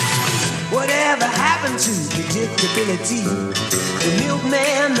whatever happened to predictability? The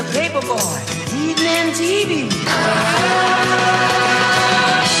milkman, the paperboy, evening TV.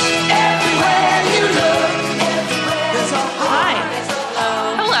 Everywhere you look, there's a Hi.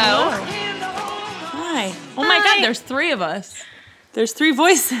 Hello. Hi. Oh my God, there's three of us. There's three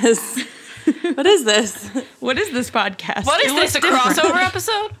voices. What is this? What is this podcast? What is this, a crossover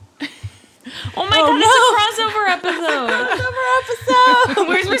episode? Oh my God, it's a crossover episode.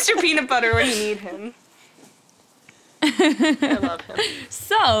 Where's Mr. Peanut Butter when you need him? I love him.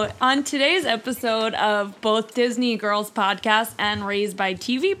 So, on today's episode of both Disney Girls Podcast and Raised by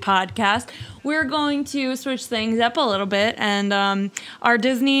TV Podcast, we're going to switch things up a little bit. And our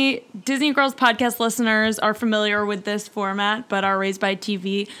Disney Girls Podcast listeners are familiar with this format, but our Raised by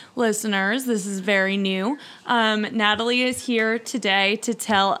TV listeners, this is very new. Natalie is here today to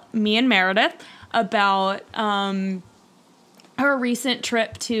tell me and Meredith about her recent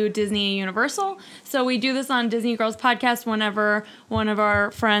trip to Disney and Universal. So we do this on Disney Girls Podcast whenever one of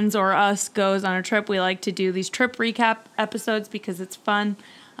our friends or us goes on a trip. We like to do these trip recap episodes because it's fun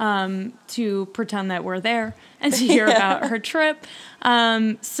to pretend that we're there and to hear about her trip.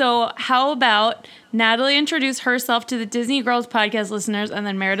 So how about Natalie introduce herself to the Disney Girls Podcast listeners, and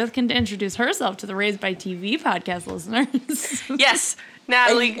then Meredith can introduce herself to the Raised by TV Podcast listeners. Yes,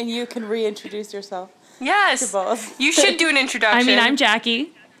 Natalie. And you can reintroduce yourself. Yes. To both. You should do an introduction. I mean, I'm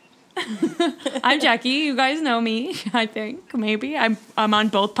Jackie. I'm Jackie. You guys know me, I think. Maybe. I'm on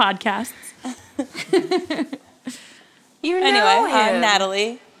both podcasts. You know Anyway, him. I'm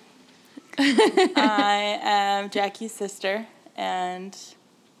Natalie. I am Jackie's sister, and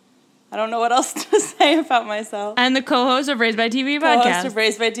I don't know what else to say about myself. And the co-host of Raised by TV Co-host Podcast. of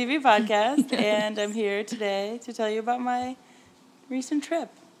Raised by TV Podcast, and I'm here today to tell you about my recent trip.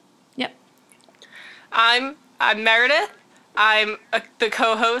 Yep. I'm Meredith. I'm the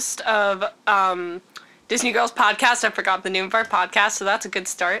co-host of Disney Girls Podcast. I forgot the name of our podcast, so that's a good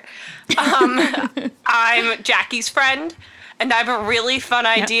start. I'm Jackie's friend, and I have a really fun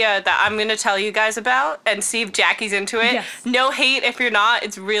idea that I'm going to tell you guys about and see if Jackie's into it. Yes. No hate if you're not.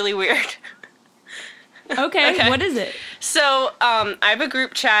 It's really weird. Okay, what is it? So I have a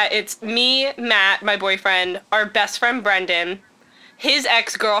group chat. It's me, Matt, my boyfriend, our best friend Brendan, his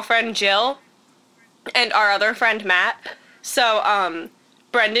ex-girlfriend Jill, and our other friend Matt. So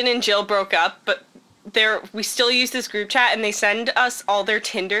Brendan and Jill broke up, but we still use this group chat, and they send us all their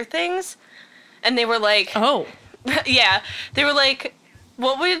Tinder things. And they were like, Oh. yeah, they were like,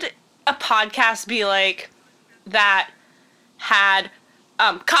 what would a podcast be like that had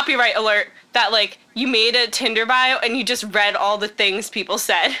copyright alert, that like you made a Tinder bio and you just read all the things people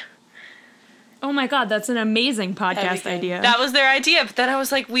said? Oh my God, that's an amazing podcast Everything. idea. That was their idea, but then I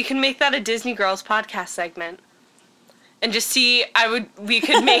was like, we can make that a Disney Girls Podcast segment. And just see, we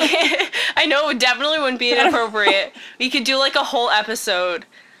could make it. I know it definitely wouldn't be inappropriate. We could do like a whole episode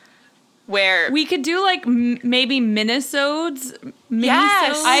where We could do like maybe minisodes.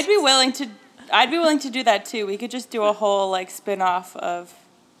 Yes. I'd be willing to do that too. We could just do a whole like spin-off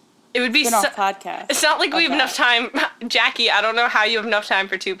it would be podcast. It's not like we have enough time. Jackie, I don't know how you have enough time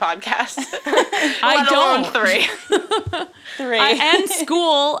for 2 podcasts. I Let alone don't. 3. 3. And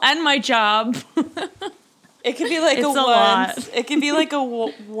school and my job. It could be like It's a a lot. It could be like a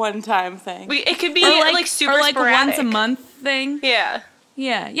one-time thing. It could be Or like super or like sporadic. once a month thing. Yeah.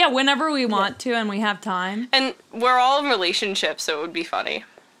 Yeah, whenever we want to and we have time. And we're all in relationships, so it would be funny.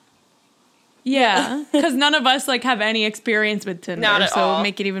 Yeah, because none of us like have any experience with Tinder, Not at so it all. would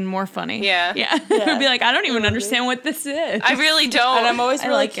make it even more funny. Yeah. Yeah. We'd be like, I don't even understand what this is. I really don't. And I'm always I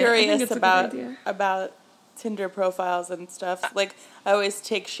really like it. I think curious it's a good idea. about Tinder profiles and stuff. Like, I always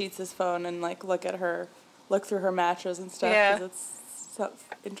take Sheets' phone and like look through her matches and stuff Yeah. because it's so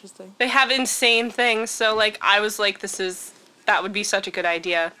interesting. They have insane things, so like I was like, that would be such a good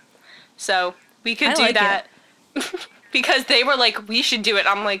idea. So we could I do like that. Because they were like, we should do it.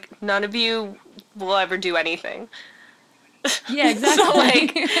 I'm like, none of you will ever do anything. Yeah, exactly. So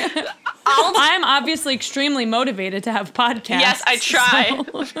like, I'm obviously extremely motivated to have podcasts. yes, I try.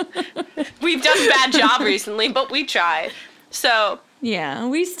 so- We've done a bad job recently, but we try. So yeah,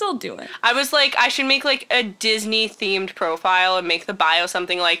 we still do it. I was like, I should make like a Disney themed profile and make the bio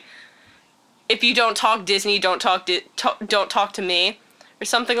something like, if you don't talk Disney, don't talk to me, or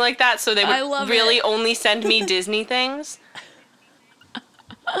something like that. So they I would love really it. only send me Disney things.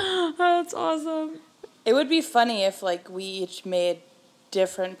 Oh, that's awesome. It would be funny if like we each made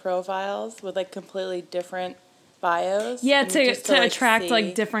different profiles with like completely different bios. Yeah, and to just attract see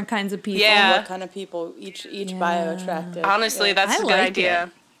like different kinds of people. Yeah. what kind of people each bio attracted. Honestly, Yeah. that's I a good like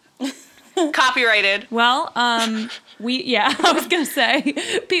idea. Copyrighted. Well, I was gonna say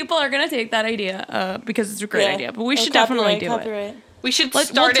people are gonna take that idea because it's a great idea, but we should definitely do it. We should We'll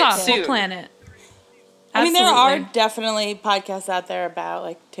start talk. it soon. We'll plan it. I mean, there are Absolutely. definitely podcasts out there about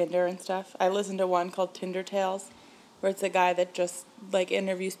like Tinder and stuff. I listened to one called Tinder Tales, where it's a guy that just like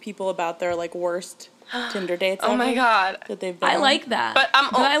interviews people about their like worst Tinder dates. Oh my ever god. that they've been I on. like that. But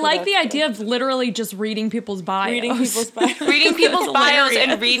I like the that's idea of literally just reading people's bios. reading people's bios. Reading people's That's bios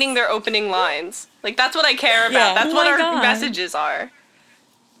and hilarious. reading their opening lines. Like, that's what I care about. Yeah. That's Oh what my our God. messages are.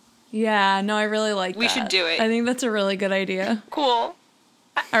 Yeah, no, I really like that. We should do it. I think that's a really good idea. Cool.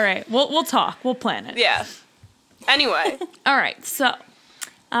 All right, we'll talk. We'll plan it. Yeah. Anyway. All right, so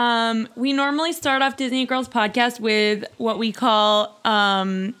we normally start off Disney Girls podcast with what we call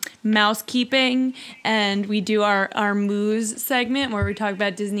mousekeeping, and we do our moos segment where we talk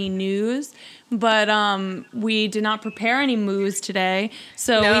about Disney news. But we did not prepare any moos today,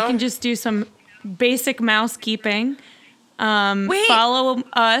 so we No? can just do some basic mousekeeping. Wait. Follow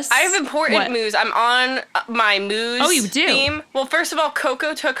us. I have important What? moves. I'm on my moves Oh, you do? theme. Well, first of all,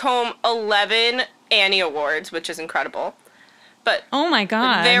 Coco took home 11 Annie Awards, which is incredible. But Oh my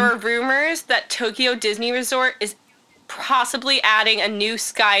god. there are rumors that Tokyo Disney Resort is possibly adding a new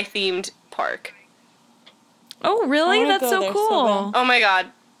sky-themed park. Oh really? I wanna That's go so there so cool. bad. Oh my god.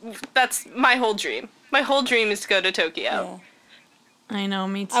 That's my whole dream. My whole dream is to go to Tokyo. Yeah. I know,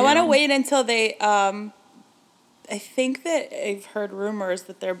 me too. I want to wait until they. I think that I've heard rumors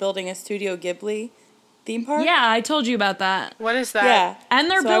that they're building a Studio Ghibli theme park. Yeah, I told you about that. What is that? Yeah. And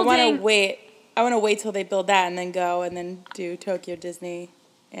they're so building. I want to wait. I want to wait till they build that and then go and then do Tokyo Disney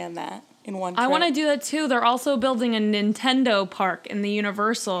and that in one trip. I want to do that too. They're also building a Nintendo park in the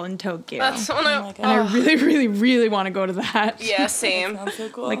Universal in Tokyo. That's one Oh of... my God. and I really, really, really want to go to that. Yeah, same. Sounds so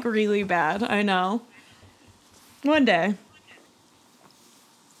cool. Like really bad. I know. One day.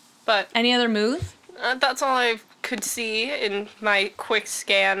 But Any other moves? that's all I could see in my quick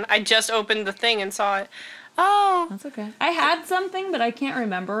scan. I just opened the thing and saw it. Oh, That's okay. I had something, but I can't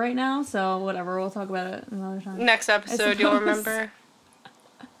remember right now. So whatever. We'll talk about it another time. next episode you'll suppose. remember.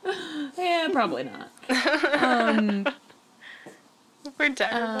 Yeah, probably not. We're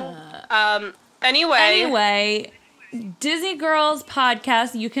terrible. Anyway. Anyway, Disney Girls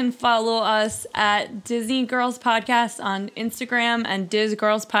Podcast. You can follow us at Disney Girls Podcast on Instagram and Diz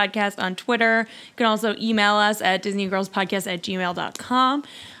Girls Podcast on Twitter. You can also email us at DisneyGirlsPodcast@gmail.com.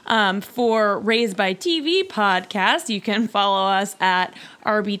 For Raised by TV Podcast, you can follow us at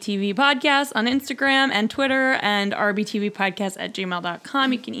RBTV Podcast on Instagram and Twitter and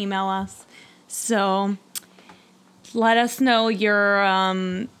RBTVPodcast@gmail.com. You can email us. So let us know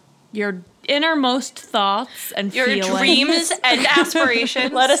your innermost thoughts and Your feelings. dreams and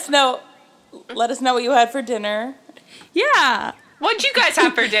aspirations. Let us know what you had for dinner. Yeah. What'd you guys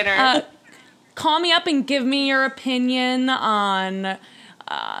have for dinner? Call me up and give me your opinion on,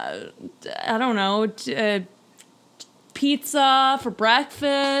 I don't know, pizza for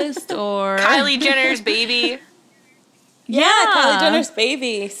breakfast or... Kylie Jenner's baby. Yeah, Kylie Jenner's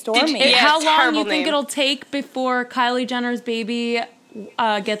baby, Stormy. Yeah, How long terrible you think name. it'll take before Kylie Jenner's baby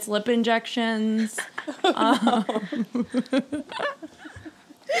gets lip injections?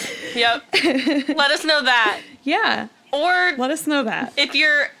 Yep. Let us know that. Yeah. Or Let us know that. if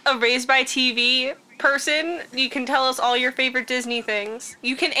you're a Raised by TV person, you can tell us all your favorite Disney things.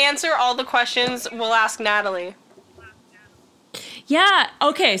 You can answer all the questions we'll ask Natalie. Yeah.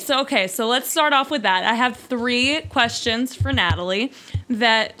 Okay. So let's start off with that. I have 3 questions for Natalie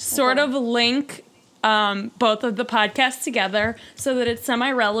that sort of link both of the podcasts together so that it's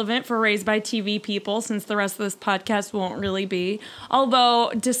semi-relevant for Raised by TV people, since the rest of this podcast won't really be.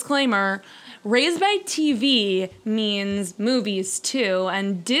 Although, disclaimer, Raised by TV means movies too,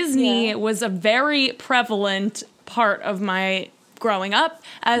 and Disney was a very prevalent part of my growing up,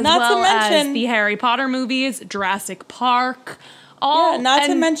 as Not to well as mention- the Harry Potter movies, Jurassic Park. All, Not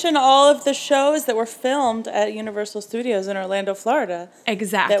to and- mention all of the shows that were filmed at Universal Studios in Orlando, Florida,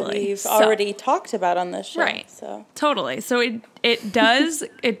 exactly that we've So- already talked about on this show. Right. So Totally. So it does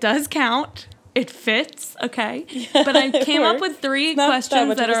count. It fits, okay. But I came up with 3 not that questions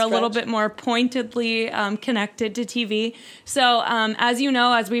much that of a are a little stretch. bit more pointedly connected to TV. So as you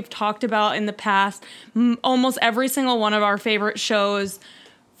know, as we've talked about in the past, almost every single one of our favorite shows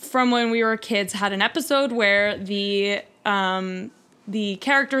from when we were kids had an episode where the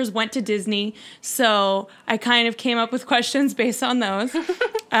characters went to Disney. So I kind of came up with questions based on those.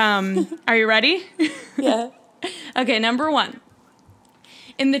 Are you ready? yeah. Okay, number 1.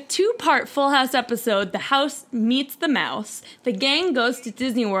 In the 2-part Full House episode, The House Meets the Mouse, the gang goes to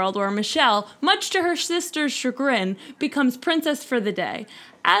Disney World where Michelle, much to her sister's chagrin, becomes princess for the day.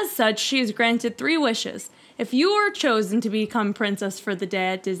 As such, she is granted 3 wishes. If you were chosen to become princess for the day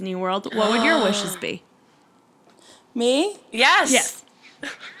at Disney World, what would your wishes be? Me? Yes. Yes.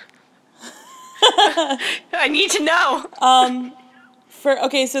 I need to know.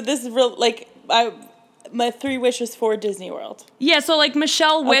 So this is real, like, my 3 wishes for Disney World. Yeah, so like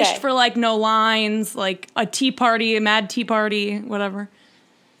Michelle wished Okay. for like no lines, like a tea party, a mad tea party, whatever.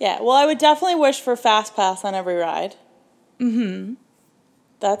 Yeah, well, I would definitely wish for Fast Pass on every ride. Mm-hmm.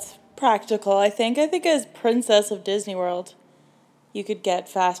 That's practical, I think. I think as Princess of Disney World, you could get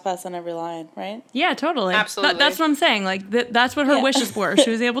Fast Pass on every line, right? Yeah, totally. Absolutely. That's what I'm saying. Like that's what her Yeah. wishes were. She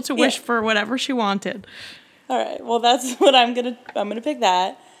was able to wish Yeah. for whatever she wanted. All right, well, that's what I'm gonna pick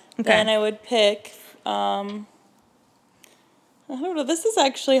that. Okay. Then I would pick, I don't know, this is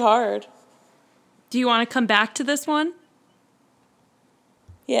actually hard. Do you want to come back to this one?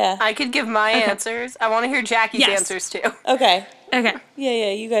 Yeah. I could give my answers. I want to hear Jackie's Yes. answers too. Okay. Okay.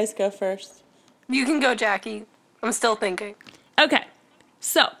 Yeah, you guys go first. You can go, Jackie. I'm still thinking. Okay.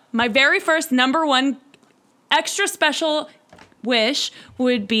 So, my very first number 1 extra special wish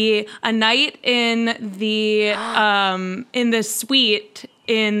would be a night in the suite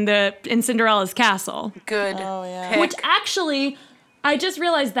in Cinderella's castle. Good. Oh, yeah. pick. Which actually, I just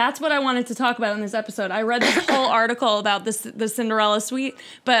realized that's what I wanted to talk about in this episode. I read this whole article about the Cinderella suite,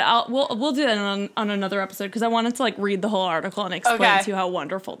 but we'll do that on another episode because I wanted to like read the whole article and explain Okay. to you how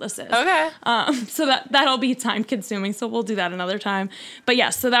wonderful this is. Okay. So that'll be time consuming. So we'll do that another time. But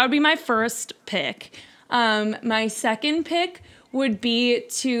yes, so that would be my first pick. My second pick would be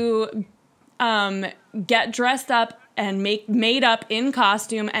to get dressed up and made up in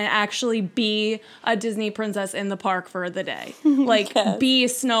costume and actually be a Disney princess in the park for the day. Like Yes. be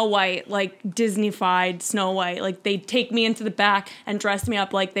Snow White, like Disney-fied Snow White. Like they take me into the back and dress me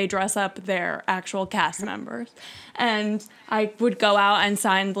up like they dress up their actual cast members. And I would go out and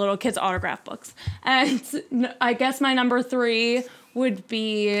sign little kids' autograph books. And I guess my number 3 would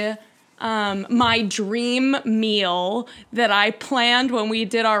be my dream meal that I planned when we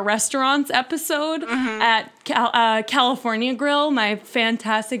did our restaurants episode at California Grill, my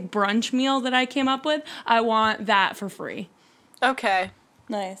fantastic brunch meal that I came up with. I want that for free. Okay.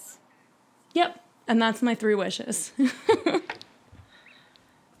 Nice. Yep. And that's my 3 wishes.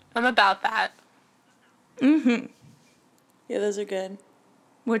 I'm about that. Yeah, those are good.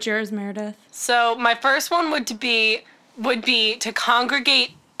 What's yours, Meredith? So my first one would be to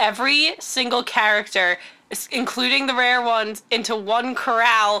congregate every single character, including the rare ones, into one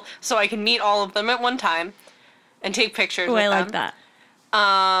corral so I can meet all of them at one time and take pictures Oh, with I them. like that.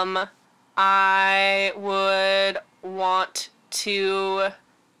 I would want to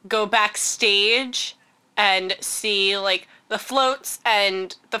go backstage and see like the floats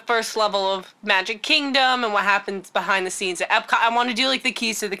and the first level of Magic Kingdom and what happens behind the scenes at Epcot. I want to do like the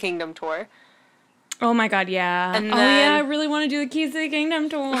Keys to the Kingdom tour. Oh my God, yeah. And Oh yeah, then- I really want to do the Keys to the Kingdom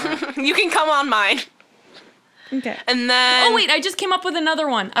tour. You can come on mine. Okay. And then Oh wait, I just came up with another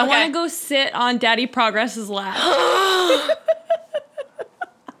one. I Okay. want to go sit on Daddy Progress's lap.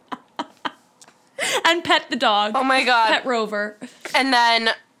 And pet the dog. oh my god. Pet Rover. And then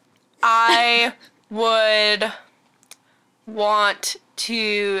I would want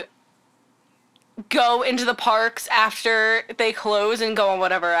to go into the parks after they close and go on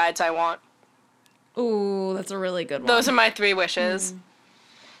whatever rides I want. Ooh, that's a really good one. Those are my 3 wishes.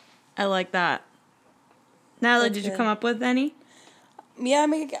 I like that. Natalie, That's did you good. come up with any? Yeah, I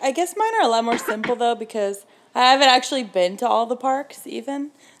mean, I guess mine are a lot more simple though because I haven't actually been to all the parks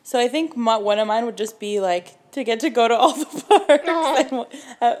even. So I think one of mine would just be like to get to go to all the parks and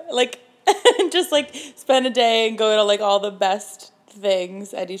like just like spend a day and go to like all the best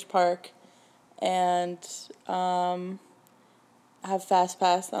things at each park and have fast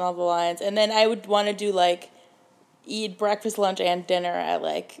pass on all the lines. And then I would want to do like eat breakfast, lunch, and dinner at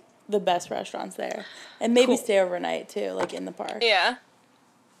like the best restaurants there. And maybe Cool. stay overnight too, like in the park. Yeah.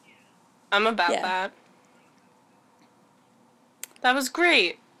 I'm about Yeah. that. That was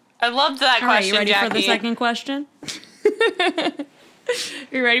great. I loved that All right, question, you ready Jackie. for the second question?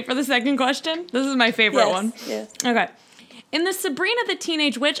 You ready for the second question? This is my favorite one. Yes. Okay. In the Sabrina the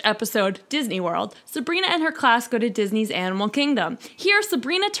Teenage Witch episode, Disney World, Sabrina and her class go to Disney's Animal Kingdom. Here,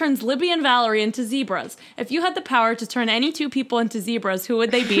 Sabrina turns Libby and Valerie into zebras. If you had the power to turn any 2 people into zebras, who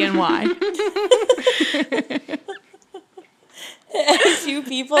would they be and why? 2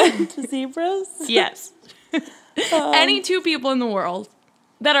 people into zebras? Yes. Any 2 people in the world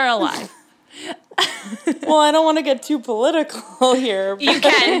that are alive. Well, I don't want to get too political here. You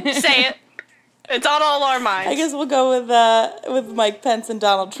But can say it. It's on all our minds. I guess we'll go with Mike Pence and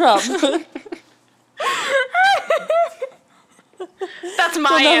Donald Trump. That's my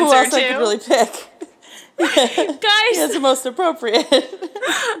I don't know who else answer I could too. really pick. Guys, That's the most appropriate.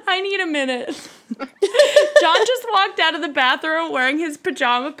 I need a minute. John just walked out of the bathroom wearing his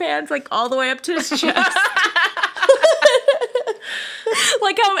pajama pants like all the way up to his chest.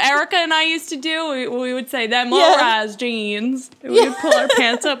 Like how Erica and I used to do. We would say them Yeah. rise jeans. We would pull our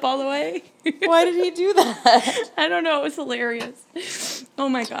pants up all the way. Why did he do that? I don't know. It was hilarious. Oh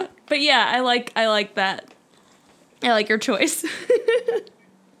my god. But yeah, I like that. I like your choice.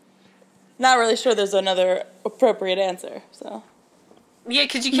 Not really sure there's another appropriate answer, so. Yeah,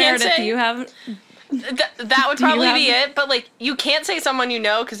 because you can't Meredith, say do you have? that would do you probably have- be it. But like, you can't say someone you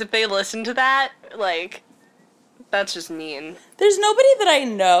know because if they listen to that, like, that's just mean. There's nobody that I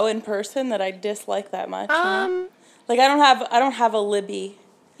know in person that I dislike that much. you know? Like I don't have a Libby.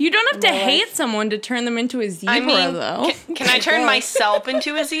 You don't have to my life. hate someone to turn them into a zebra, I mean, though. can I turn myself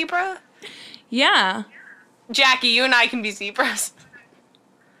into a zebra? Yeah, Jackie, you and I can be zebras.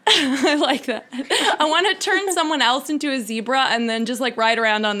 I like that. I want to turn someone else into a zebra and then just like ride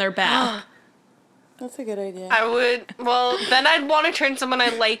around on their back. That's a good idea. I would. Well, then I'd want to turn someone I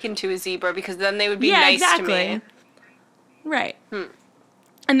like into a zebra because then they would be nice to me. Right.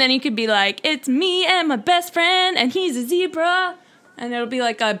 And then you could be like, it's me and my best friend, and he's a zebra. And it'll be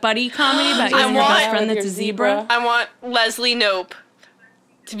like a buddy comedy about you I and your want- best friend With that's a your zebra. zebra. I want Leslie Knope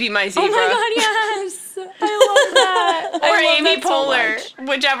to be my zebra. Oh my god, yes! I love that. Or I love Amy that so Poehler, much.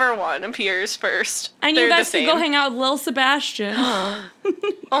 whichever one appears first. And They're you guys the could go same. hang out with Lil Sebastian.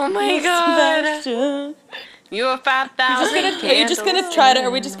 Oh my god. Sebastian. You are 5,000. Are you just gonna try to?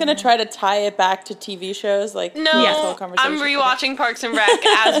 Are we just gonna try to tie it back to TV shows? Like No, this whole conversation? I'm rewatching Parks and Rec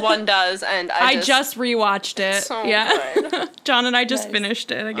as one does, and I just rewatched it. So yeah. good. John and I just Nice.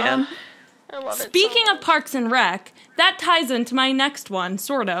 finished it again. I love it. Speaking of Parks and Rec, that ties into my next one,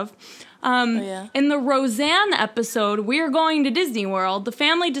 sort of. yeah. In the Roseanne episode, We're Going to Disney World, the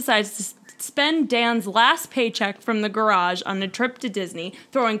family decides to spend Dan's last paycheck from the garage on a trip to Disney,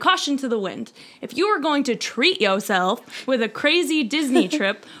 throwing caution to the wind. If you were going to treat yourself with a crazy Disney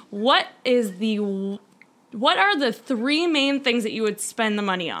trip, what are the three main things that you would spend the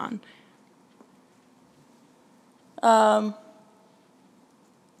money on?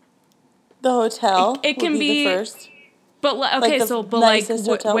 The hotel. It can would be- the first. But Like the nicest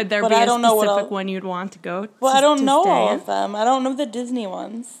hotel, would there but be I a don't know what specific else. one you'd want to go? Well, to, I don't to know stay all in? of them. I don't know the Disney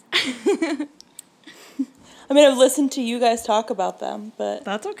ones. I mean, I've listened to you guys talk about them, but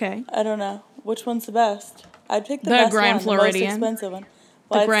That's okay. I don't know which one's the best. I'd pick the The best Grand one, Floridian. the most expensive one. The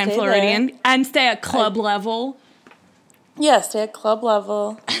Well, I'd Grand stay there. Floridian and stay at club level. Yeah, stay at club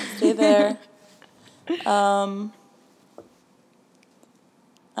level. Stay there. I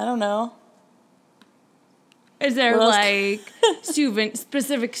don't know. Is there What else? like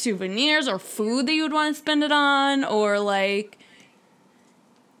specific souvenirs or food that you would want to spend it on, or like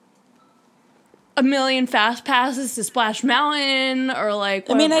a million fast passes to Splash Mountain, or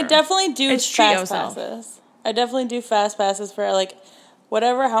like I mean, I whatever? definitely do It's treat fast yourself. passes. I definitely do fast passes for like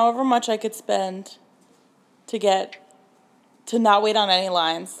however much I could spend to not wait on any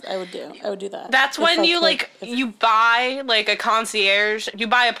lines. I would do that. That's If when I you could. like you buy like a concierge. You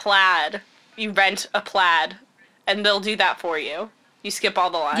buy a plaid. You rent a plaid, and they'll do that for you. You skip all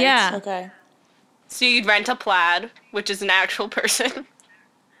the lines. Yeah. Okay. So you'd rent a plaid, which is an actual person.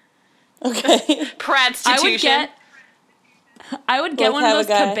 Okay. Pradstitution. I would get Like one of have a those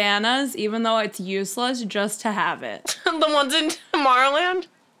guy. cabanas, even though it's useless, just to have it. The ones in Tomorrowland.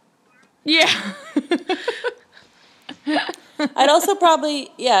 Yeah. I'd also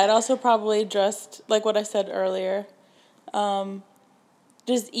probably just like what I said earlier,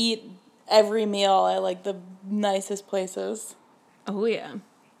 just eat every meal at like the nicest places Oh yeah.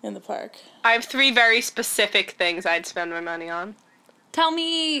 in the park. I have 3 very specific things I'd spend my money on. Tell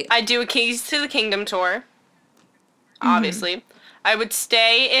me. I'd do a Keys to the Kingdom tour. Obviously. I would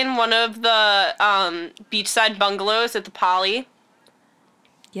stay in one of the beachside bungalows at the Poly.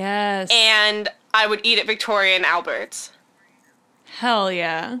 Yes. And I would eat at Victoria and Albert's. Hell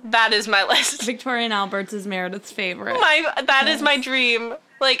yeah. That is my list. Victoria and Albert's is Meredith's favorite. That is my dream.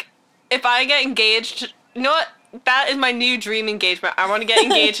 Like, if I get engaged, you know what? That is my new dream engagement. I want to get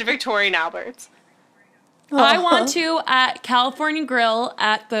engaged at Victoria and Albert's. I want to at California Grill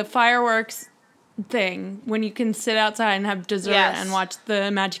at the fireworks thing when you can sit outside and have dessert Yes. and watch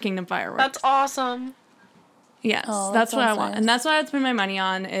the Magic Kingdom fireworks. That's awesome. Yes, Oh, that's that what I sounds want. nice. And that's what I would spend my money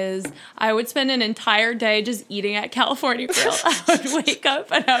on is I would spend an entire day just eating at California Grill. I would wake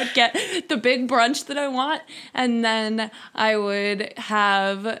up and I would get the big brunch that I want. And then I would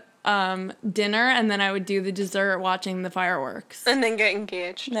have dinner and then I would do the dessert watching the fireworks. And then get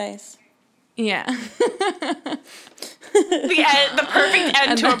engaged. Nice. Yeah. The perfect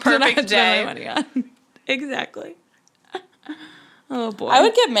end to a That's what I perfect would spend day. my money on. Exactly. Oh boy. I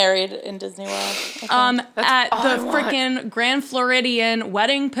would get married in Disney World. I think. At all I the want. freaking Grand Floridian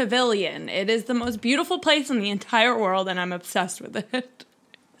Wedding Pavilion. It is the most beautiful place in the entire world, and I'm obsessed with it.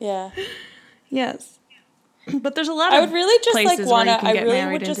 Yeah. Yes. But there's a lot of I would really just like places where want you to. can I get really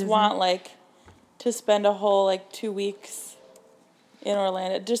married would in just Disney. want like to spend a whole like 2 weeks in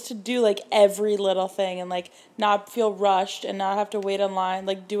Orlando just to do like every little thing and like not feel rushed and not have to wait online.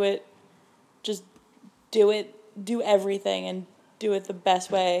 Like do it, just do it, do everything and do it the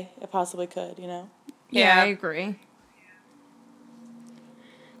best way I possibly could. You know. Yeah, Yeah. I agree.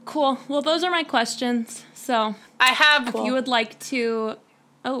 Cool. Well, those are my questions. So I have if you would like to...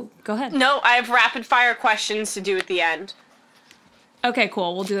 Oh, go ahead. no. I have rapid fire questions to do at the end. Okay,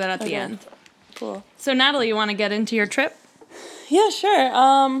 cool. We'll do that at the Okay. end. Cool. So, Natalie, you want to get into your trip? Yeah,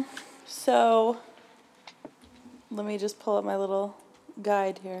 sure. So let me just pull up my little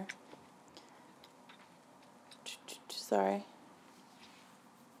guide here. Sorry.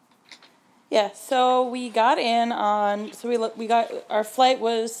 Yeah, so we got in on, we got, our flight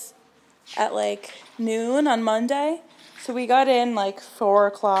was at like noon on Monday. So we got in like 4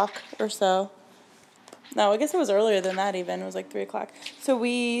 o'clock or so. No, I guess it was earlier than that even. It was like 3 o'clock. So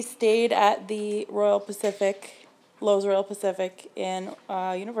we stayed at the Lowe's Royal Pacific in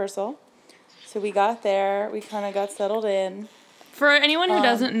Universal. So we got there. We kind of got settled in. For anyone who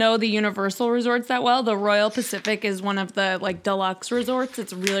doesn't know the Universal resorts that well, the Royal Pacific is one of the like deluxe resorts.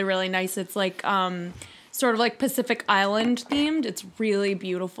 It's really, really nice. It's like sort of like Pacific Island themed. It's really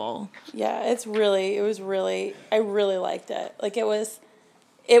beautiful. Yeah, I really liked it. Like it was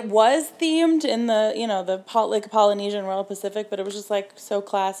themed in the like Polynesian Royal Pacific, but it was just like so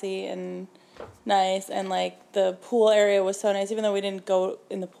classy and nice, and like the pool area was so nice, even though we didn't go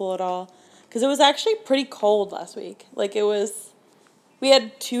in the pool at all, because it was actually pretty cold last week. Like we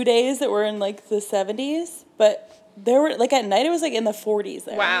had 2 days that were in like the 70s, but there were like at night it was like in the 40s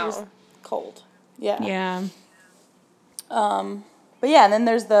there. Wow. It was cold. Yeah. Yeah. But yeah, and then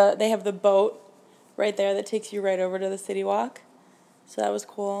they have the boat right there that takes you right over to the City Walk. So that was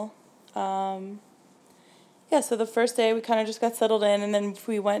cool. Yeah, so the first day we kind of just got settled in, and then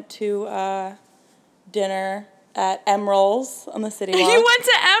we went to dinner at Emerald's on the City Walk. You went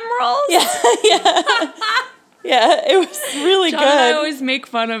to Emerald's? Yeah, it was really John and I good. always make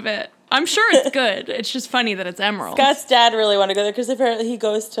fun of it. I'm sure it's good. It's just funny that it's Emerald's. Scott's dad really wanted to go there because apparently he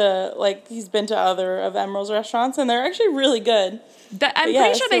goes to, like, he's been to other of Emerald's restaurants, and they're actually really good. I'm yeah,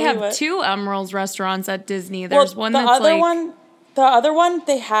 pretty sure so they we have went. 2 Emerald's restaurants at Disney. There's one the that's other like... The other one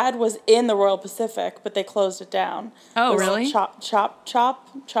they had was in the Royal Pacific, but they closed it down. Oh, It was really? Chop,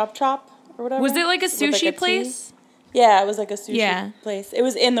 or whatever. Was it like a With, like, sushi T. place? Yeah, it was like a sushi Yeah. place. It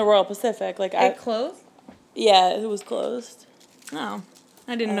was in the Royal Pacific. Like closed? yeah, it was closed. Oh,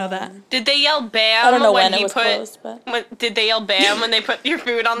 I didn't know that. Did they yell "bam"? I don't know when when it he was put? closed, but Did they yell "bam" when they put your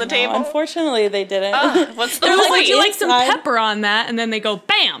food on the no, table? unfortunately they didn't. What's the They're like, point? would you like some inside. pepper on that? And then they go,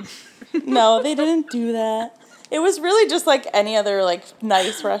 bam! No, they didn't do that. It was really just like any other like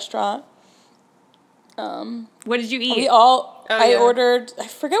nice restaurant. What did you eat? We all Oh, I yeah. ordered, I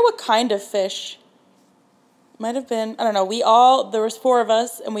forget what kind of fish. Might have been, I don't know. There was 4 of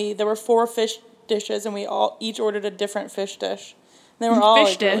us, and there were 4 fish dishes, and we all each ordered a different fish dish. And they were all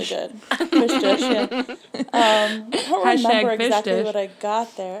Fish like, really dish. good. Fish dish, yeah. I don't Hashtag remember fish exactly dish. what I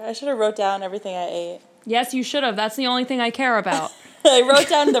got there. I should have wrote down everything I ate. Yes, you should have. That's the only thing I care about. I wrote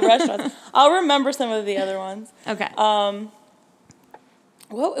down the restaurants. I'll remember some of the other ones. Okay.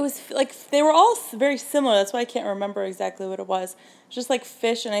 Well, it was like they were all very similar. That's why I can't remember exactly what it was. Just like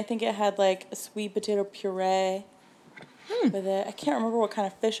fish, and I think it had like a sweet potato puree with it. I can't remember what kind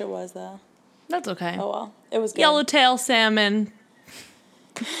of fish it was though. That's okay. Oh well, it was good. Yellowtail salmon,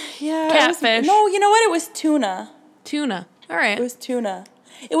 yeah, catfish. No, you know what? It was tuna. tuna. All right. It was tuna.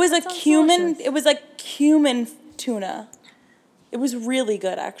 It was like sounds cumin. delicious. It was like cumin tuna. It was really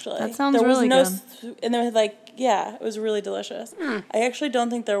good, actually. That sounds there was really no good. And there was like, yeah, it was really delicious. I actually don't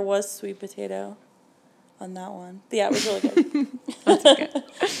think there was sweet potato on that one. But yeah, it was really good. That's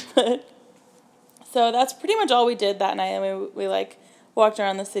okay. So that's pretty much all we did that night. I mean, we like walked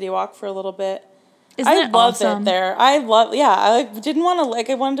around the City Walk for a little bit. Isn't I it loved awesome? it there. I didn't want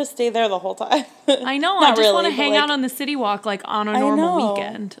to, I wanted to stay there the whole time. I know. Not I just want to really, but, hang like, out on the city walk like on a I normal know.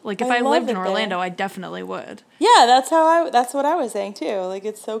 weekend. Like if I I love lived in it Orlando, there. I definitely would. Yeah, that's what I was saying too. Like,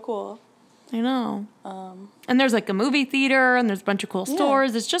 it's so cool. I know. And there's like a movie theater and there's a bunch of cool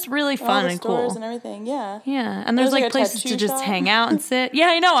stores. It's just really All fun the and stores cool. and everything, yeah. Yeah, and there's like, like a places to tattoo just shop. hang out and sit. Yeah,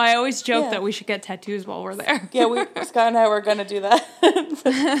 I know. I always joke Yeah. that we should get tattoos while we're there. Yeah, Scott and I were gonna do that.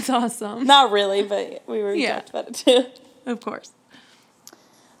 That's awesome. Not really, but we were Yeah. talked about it too. Of course.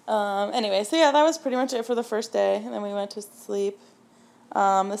 Anyway, so yeah, that was pretty much it for the first day, and then we went to sleep.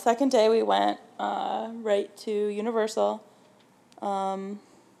 The second day we went right to Universal.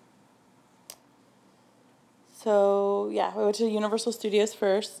 So yeah, we went to Universal Studios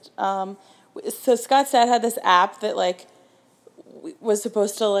first. So Scott's dad had this app that like was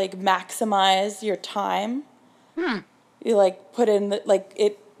supposed to like maximize your time. You like put in like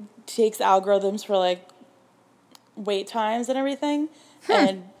it takes algorithms for like wait times and everything,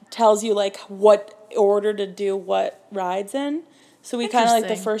 and tells you like what order to do what rides in. So we kind of like the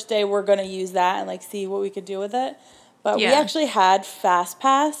Interesting. first day we're gonna use that and like see what we could do with it. But we Yeah. actually had Fast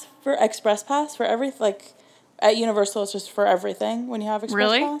Pass for Express Pass for everything. Like at Universal, it's just for everything when you have Express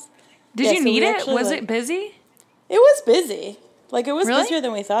Really? Pass. Did Yeah, you so need we it? actually, Was like- it busy? It was busy. Like it was Really? busier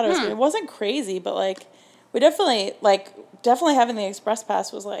than we thought it was. It wasn't crazy, but like we definitely having the Express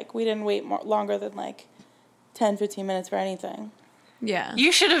Pass was like we didn't wait longer than like 10, 15 minutes for anything. Yeah.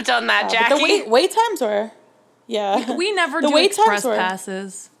 You should have done that, But Jackie. the wait times were, yeah. We never The do wait express times were-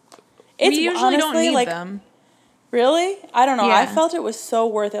 passes. It's We usually don't honestly, need like, them. Really? I don't know. I Yeah. felt it was so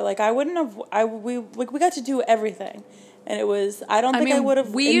worth it. Like I wouldn't have. We got to do everything, and it was. I don't think I would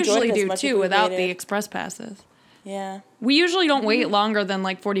have. we enjoyed usually it as do much if too we without the waited. express passes. Yeah. We usually don't wait longer than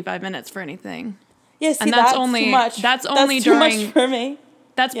like 45 minutes for anything. Yeah. See, And that's that's only- too much. that's only too much during- for me.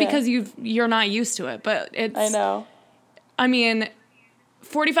 That's Yeah. because you're not used to it, but it's I know. I mean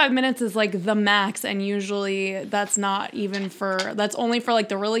 45 minutes is like the max, and usually that's only for like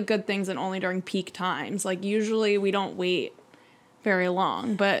the really good things and only during peak times. Like usually we don't wait very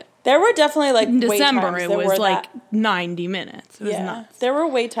long, but There were definitely like in wait December times it that was were like that, 90 minutes. It was yeah. nuts. There were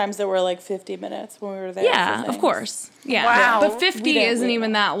wait times that were like 50 minutes when we were there. Yeah, for of things. course. Yeah. Wow. But We 50 didn't isn't wait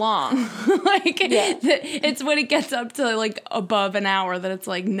even long. that long. Like, Yeah. it's when it gets up to, like, above an hour that it's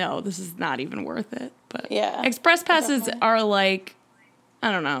like, no, this is not even worth it. But Yeah, express passes definitely. are, like,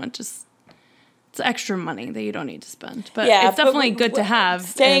 I don't know, it's extra money that you don't need to spend. But yeah, it's definitely good to have.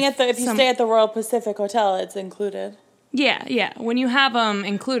 Staying if you some- stay at the Royal Pacific Hotel, it's included. Yeah. When you have them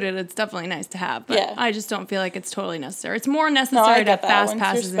included, it's definitely nice to have. But Yeah. I just don't feel like it's totally necessary. It's more necessary to get have that. fast Once you're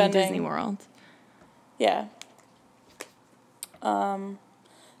passes in spending- Disney World. Yeah.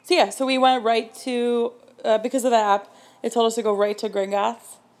 So we went right to because of the app. It told us to go right to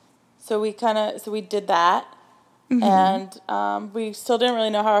Gringotts. So we did that, and we still didn't really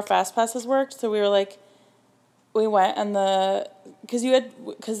know how our fast passes worked. So we were like, we went and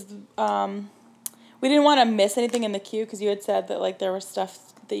we didn't want to miss anything in the queue because you had said that like there was stuff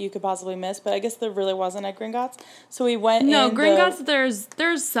that you could possibly miss, but I guess there really wasn't at Gringotts. So we went. No, in Gringotts,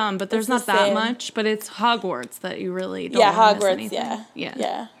 there's some, but there's It's the not that same. much. But it's Hogwarts that you really don't Yeah, wanna miss Hogwarts. anything.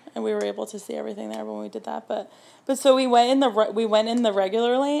 Yeah. And we were able to see everything there when we did that, but so we went in the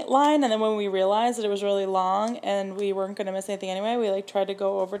regular line, and then when we realized that it was really long and we weren't gonna miss anything anyway, we like tried to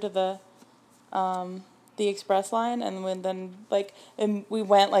go over to the express line, and and we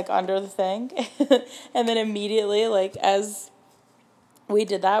went like under the thing, and then immediately like as we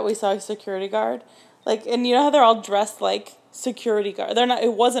did that, we saw a security guard, like, and you know how they're all dressed like security guard.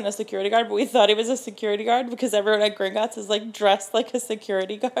 It wasn't a security guard, but we thought he was a security guard because everyone at Gringotts is like dressed like a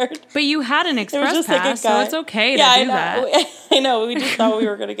security guard. But you had an It was express just like a pass, so guy. it's okay Yeah, to do that. I know. We just thought we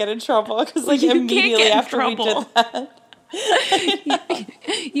were gonna get in trouble because like You can't immediately get in after we trouble. did that.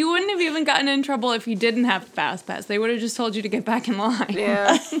 You wouldn't have even gotten in trouble if you didn't have fast pass. They would have just told you to get back in line.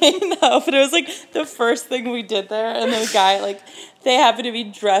 Yeah. I know, but it was like the first thing we did there, and the guy like they happened to be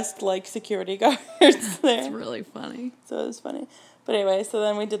dressed like security guards there. It's really funny. So it was funny. But anyway, so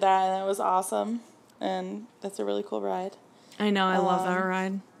then we did that, and that was awesome. And that's a really cool ride. I know, I love that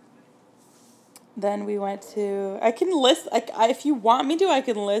ride. Then we went to, I can list, if you want me to, I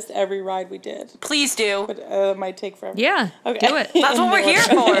can list every ride we did. Please do. But it might take forever. Yeah, Okay. do it. That's In what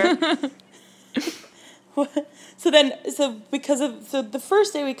we're order. here for. So the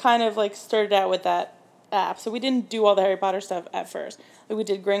first day we kind of like started out with that app. So we didn't do all the Harry Potter stuff at first. Like we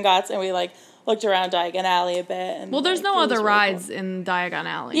did Gringotts, and we like looked around Diagon Alley a bit. And Well, there's like, no it was other really rides cool. in Diagon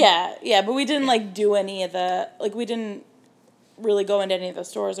Alley. Yeah, but we didn't like do any of the, like we didn't really go into any of the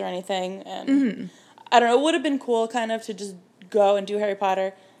stores or anything. And I don't know, it would have been cool kind of to just go and do Harry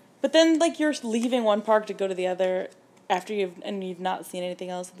Potter But then, like, you're leaving one park to go to the other after you've not seen anything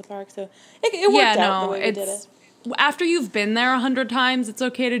else in the park. So it worked out the way we did it. After you've been there 100 times, it's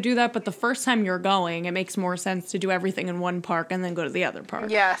okay to do that. But the first time you're going, it makes more sense to do everything in one park and then go to the other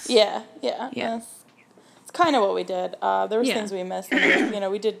park. Yes. Yeah. It's kind of what we did. There was things we missed.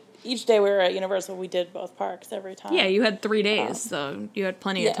 And, we did, each day we were at Universal, we did both parks every time. Yeah, you had 3 days, so you had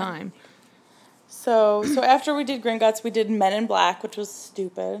plenty of time. So after we did Gringotts, we did Men in Black, which was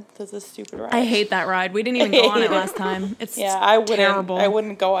stupid. That's a stupid ride. I hate that ride. We didn't even go on it last time. It's terrible. I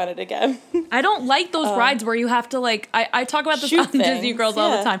wouldn't go on it again. I don't like those rides where you have to, like, I talk about this on Disney Girls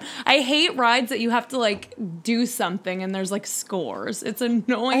all the time. I hate rides that you have to, like, do something and there's, like, scores. It's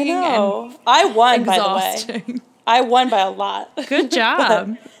annoying. I know. And I won, exhausting. by the way. I won by a lot. Good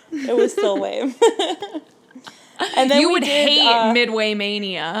job. It was still lame. And then you would hate Midway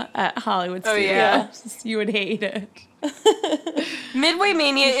Mania at Hollywood Studios. Yeah. You would hate it. Midway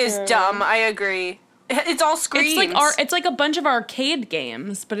Mania is dumb. I agree. It's all screens. It's like a bunch of arcade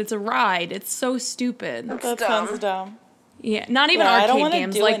games, but it's a ride. It's so stupid. That sounds dumb. Yeah, not even arcade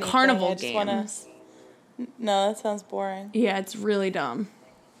games, like carnival games. No, that sounds boring. Yeah, it's really dumb.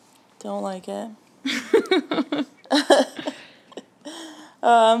 Don't like it.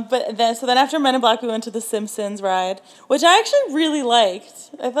 But then after Men in Black, we went to the Simpsons ride, which I actually really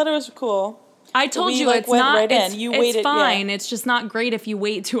liked. I thought it was cool. I told you it's not. Right it's fine. Yeah. It's just not great if you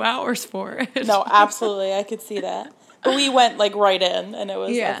wait 2 hours for it. No, absolutely, I could see that. But we went like right in, and it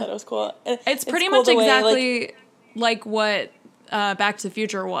was. I thought it was cool. It's pretty much exactly like what Back to the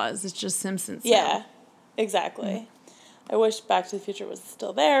Future was. It's just Simpsons. Yeah, exactly. I wish Back to the Future was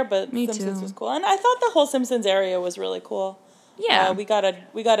still there, but Simpsons was cool, and I thought the whole Simpsons area was really cool. Yeah, we got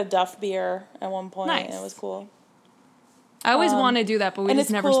a Duff beer at one point. Nice. And it was cool. I always want to do that, but we just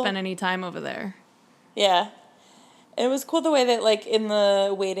never spent any time over there. Yeah, it was cool the way that like in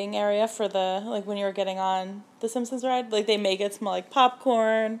the waiting area for the when you were getting on the Simpsons ride, like they make it smell like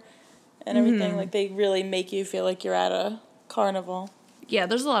popcorn and everything. Like they really make you feel like you're at a carnival. Yeah,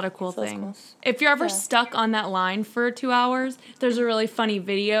 there's a lot of cool things. Cool. If you're ever stuck on that line for 2 hours, there's a really funny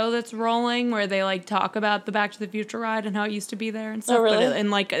video that's rolling where they like talk about the Back to the Future ride and how it used to be there and stuff. Oh, really? But in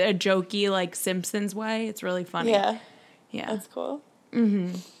like a jokey like Simpsons way. It's really funny. Yeah. Yeah. That's cool.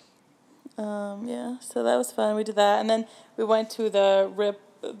 Mm-hmm. Yeah, so that was fun. We did that, and then we went to the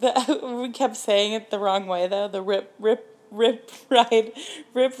we kept saying it the wrong way though. The rip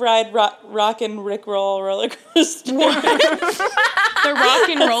ride, rock and Rick roller coaster. The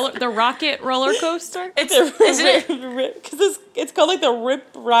rocket roller coaster. Isn't it? Because it's called like the Rip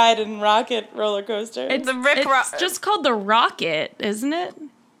Ride and Rocket roller coaster. It's just called the Rocket, isn't it?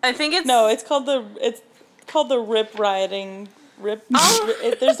 I think it's it's called the Rip Riding. There's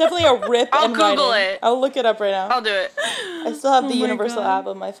definitely a rip. I'll and Google riding. it. I'll look it up right now. I'll do it. I still have the Universal app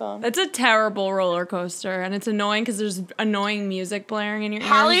on my phone. It's a terrible roller coaster, and it's annoying because there's annoying music blaring in your ears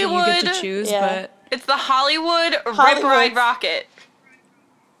Hollywood, that you get to choose. But it's the Hollywood Rip Ride Rocket.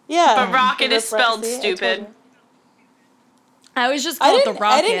 Yeah, but Rocket is spelled stupid. I was just called the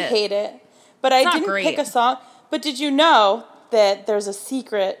Rocket. I didn't hate it, but I didn't pick a song. But did you know that there's a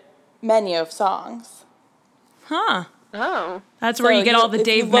secret menu of songs? Huh. Oh. That's where you get all the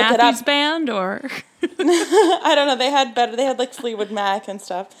Dave Matthews Band, or? I don't know. They had like Fleetwood Mac and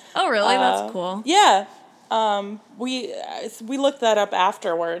stuff. Oh, really? That's cool. Yeah. We looked that up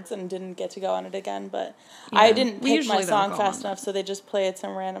afterwards and didn't get to go on it again, but I didn't pick my song fast enough, so they just played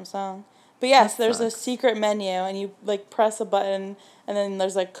some random song. But yes, there's a secret menu, and you like press a button, and then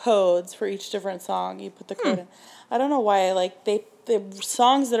there's like codes for each different song. You put the code in. I don't know why the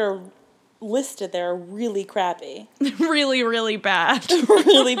songs that are listed there are really crappy. really, really bad.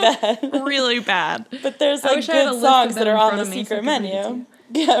 Really bad. Really bad. But there's like good songs that are on the secret menu.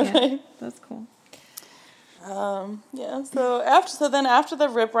 Yeah, right. That's cool. Yeah. So after the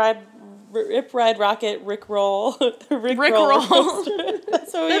Rip Ride Rocket Rick Roll, the Rick Roll.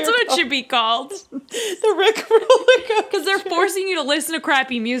 That's what it should be called. The Rick Roller Coaster. Because they're forcing you to listen to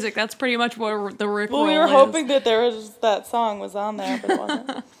crappy music. That's pretty much what the Rick Roll is. Well, we were hoping that that song was on there, but it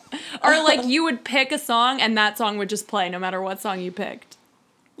wasn't. Or like you would pick a song and that song would just play no matter what song you picked.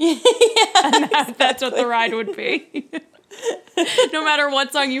 Yeah, and that's what the ride would be. No matter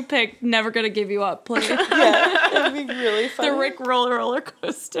what song you picked, never gonna give you up. Play it. Yeah, it'd be really fun. The Rick roller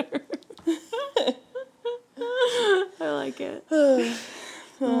coaster. I like it.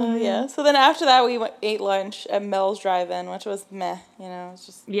 Yeah. So then after that, we ate lunch at Mel's Drive-In, which was meh. You know, it's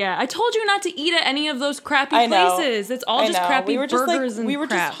just. Yeah, I told you not to eat at any of those crappy places. It's all just crappy burgers and we were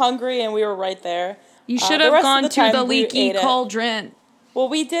crap. just hungry and we were right there. You should have gone to the Leaky Cauldron. Well,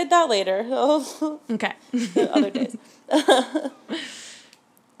 we did that later. Okay. Other days.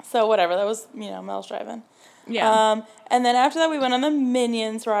 So whatever, that was, Mel's driving. Yeah. And then after that, we went on the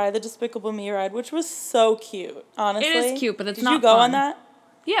Minions ride, the Despicable Me ride, which was so cute, honestly. It is cute, but it's Did not you go fun. on that?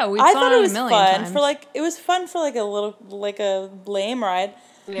 Yeah, we I saw thought it it a was million fun times. it was fun for like a little, like a lame ride.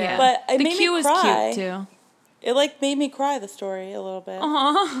 Yeah. But it the made queue me was cry. cute too. It like made me cry, the story, a little bit.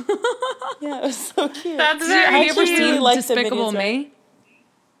 Uh-huh. Yeah, it was so cute. That's Have very you ever cute. seen liked the Despicable Minions, Me?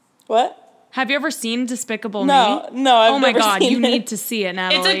 What? Have you ever seen Despicable No, Me? no, I've Oh my never god, seen you it. need to see it,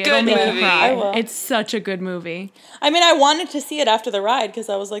 Natalie. It's a It'll good make movie. you cry. I will. It's such a good movie. I mean, I wanted to see it after the ride because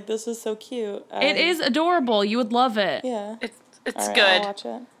I was like, this is so cute. It is adorable. You would love it. Yeah. It's All right, good. I'll watch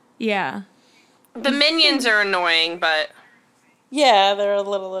it. Yeah. The Minions are annoying, but Yeah, they're a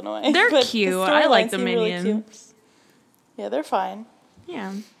little annoying. They're but cute. the I like storylines the seem really Minions. cute. Yeah, they're fine.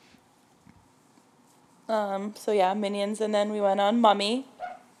 Yeah. So yeah, Minions, and then we went on Mummy.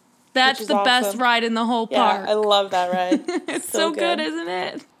 That's is the best awesome. ride in the whole Yeah, park. I love that ride. It's so good, isn't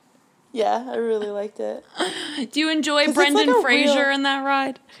it? Yeah, I really liked it. Do you enjoy 'Cause it's Brendan like a Fraser real- in that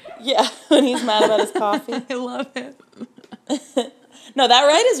ride? Yeah, when he's mad about his coffee. I love it. No, that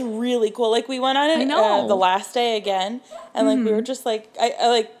ride is really cool. Like we went on it I know. the last day again, and like we were just like, I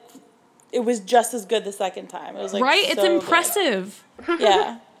like, it was just as good the second time. It was like Right? It's so good. impressive.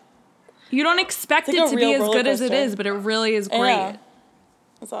 Yeah, You don't expect It's it like a to be real as roller good as it coaster. is, but it really is I know. great.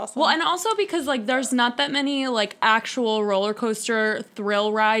 it's awesome. Well, and also because like there's not that many like actual roller coaster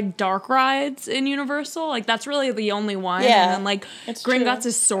thrill ride dark rides in Universal. Like that's really the only one. Yeah, And then like it's Gringotts true.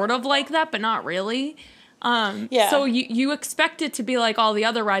 is sort of like that, but not really. Yeah. So you expect it to be like all the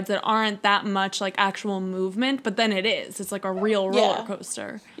other rides that aren't that much like actual movement, but then it is. It's like a real roller Yeah.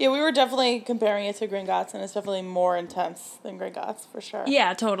 coaster. Yeah, we were definitely comparing it to Gringotts, and it's definitely more intense than Gringotts for sure.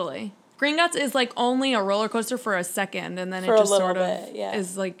 Yeah, totally. Gringotts is like only a roller coaster for a second, and then For it a just little sort of bit, yeah.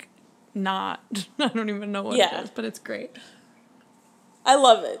 is like not. I don't even know what Yeah. it is, but it's great. I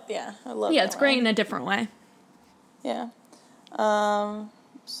love it. Yeah, I love it. Yeah, it's great in a different way. Yeah.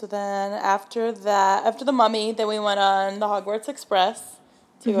 So then after the Mummy, then we went on the Hogwarts Express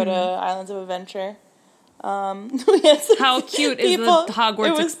to go to Islands of Adventure. We had some How cute is the people- Hogwarts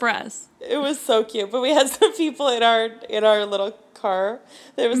it was, Express? It was so cute, but we had some people in our little car.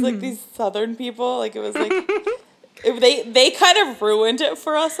 There was like these Southern people, like it was like they kind of ruined it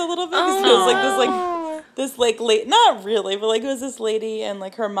for us a little bit. 'Cause it was like this late, not really, but like it was this lady and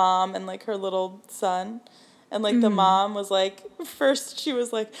like her mom and like her little son. And, like, the mom was like, first she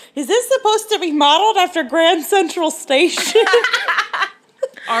was like, is this supposed to be modeled after Grand Central Station?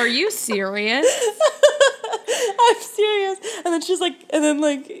 Are you serious? I'm serious. And then she's like,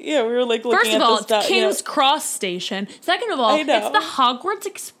 yeah, we were like looking First at of all, this stuff. it's King's Cross Station. Second of all, I know. it's the Hogwarts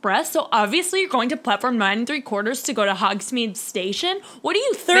Express, so obviously you're going to platform 9 3/4 to go to Hogsmeade Station. What are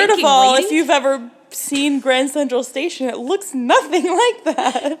you Third thinking, of all, lady? if you've ever seen Grand Central Station, it looks nothing like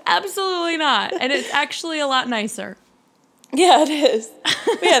that. Absolutely not. And it's actually a lot nicer. Yeah, it is.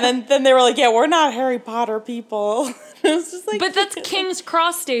 But yeah, then they were like, yeah, we're not Harry Potter people. It was just like, But that's King's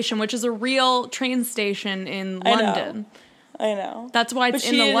Cross Station, which is a real train station in I know. London. I know. That's why it's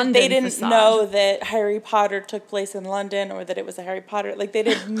But in the London they didn't facade. know that Harry Potter took place in London or that it was a Harry Potter. Like, they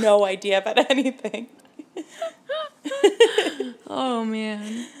had no idea about anything. Oh,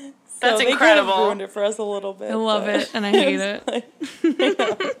 man. That's so they incredible. kind of ruined it for us a little bit. I love but- it, and I hate it.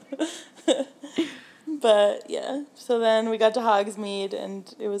 But, yeah. So then we got to Hogsmeade,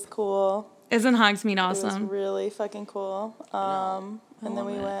 and it was cool. Isn't Hogsmeade It was awesome? really fucking cool. And then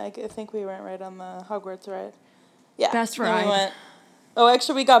we went, I think we went right on the Hogwarts ride. Yeah. Best then ride. We went,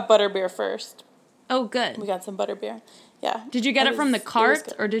 actually, we got butterbeer first. Oh, We good. got some butterbeer. Yeah. Did you get it from the was cart,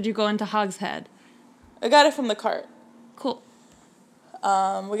 good. or did you go into Hogshead? I got it from the cart. Cool.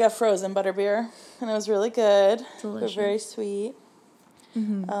 We got frozen butterbeer, and it was really good. Delicious. They're very sweet.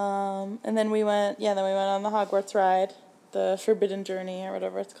 And then we went on the Hogwarts ride, the Forbidden Journey or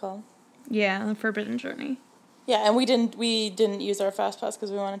whatever it's called. Yeah, the Forbidden Journey. Yeah, and we didn't use our fast pass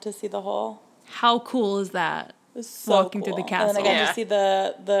because we wanted to see the whole. How cool is that? It was so Walking through the cool. And then I got castle. to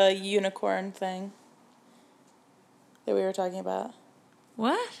see the unicorn thing that we were talking about.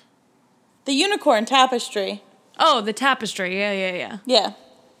 What? The unicorn tapestry. Oh, the tapestry. Yeah. Yeah.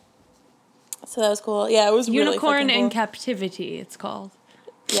 So that was cool. Yeah, it was really Unicorn fucking in cool. Captivity, it's called.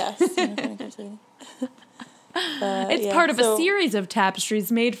 Yes. Unicorn in Captivity. It's yeah, part of a so- series of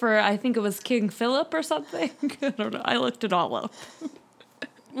tapestries made for, I think it was King Philip or something. I don't know. I looked it all up.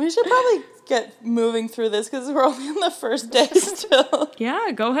 We should probably get moving through this because we're only on the first day still.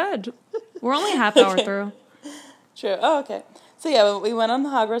 Yeah, go ahead. We're only half hour Okay. through. True. Oh, okay. So yeah, we went on the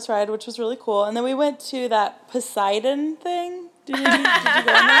Hogwarts ride, which was really cool, and then we went to that Poseidon thing. Did you go on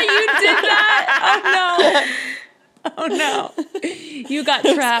that? You did that? Oh, no. Oh no, you got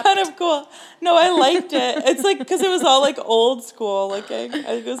It's trapped. kind of cool. No, I liked it. It's like because it was all like old school looking.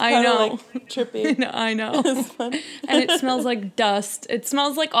 It was I kind of know. like trippy. I know. It was fun. And it smells like dust. It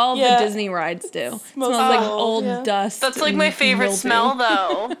smells like all of Yeah. the Disney rides do. It Smells smells like old, old yeah. dust. That's like my and favorite mildew. smell,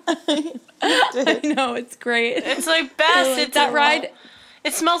 though. I know, it's great. It's like best. It's That ride.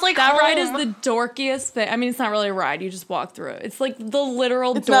 It smells like That home. ride is the dorkiest thing. I mean, it's not really a ride. You just walk through it. It's like the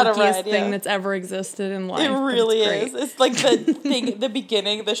literal It's not a dorkiest ride, thing yeah. that's ever existed in life. It but really it's great. is. It's like the thing, the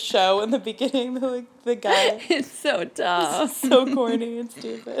beginning, the show in the beginning, the guy. It's so dumb. So corny and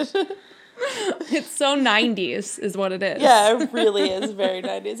stupid. It's so 90s is what it is. Yeah, it really is very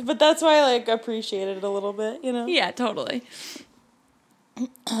 90s. But that's why I like appreciate it a little bit, you know? Yeah, totally.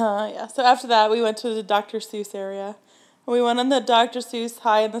 Yeah. So after that, we went to the Dr. Seuss area. We went on the Dr. Seuss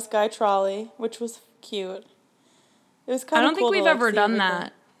High in the Sky trolley, which was cute. It was I kind of don't cool. think we've to, like, ever see done everything.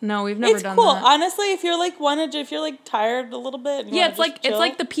 that. No, we've never It's done cool. that. Honestly, if you're like if you're like tired a little bit. And you Yeah, wanna it's like just chill, it's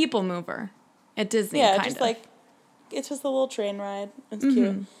like the People Mover at Disney. yeah, kind just of. like it's just a little train ride. It's Mm-hmm.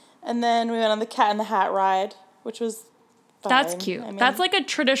 cute. And then we went on the Cat in the Hat ride, which was fine. That's cute. I mean, That's like a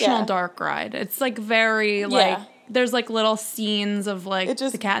traditional yeah. dark ride. It's like very like Yeah. there's like little scenes of like It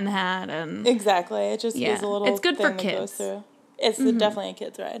just- the Cat in the Hat and exactly. It just Yeah. is a little. It's good for thing that goes kids. through. It's definitely a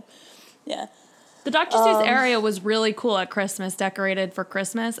kids ride. Yeah. the Dr. Seuss area was really cool at Christmas, decorated for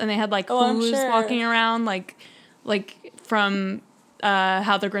Christmas, and they had like Oh, I'm Who's sure. walking around like from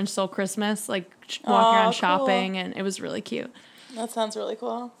How the Grinch Stole Christmas, like walking Oh, around cool. shopping, and it was really cute. That sounds really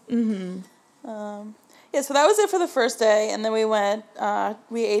cool. Yeah, so that was it for the first day, and then we went.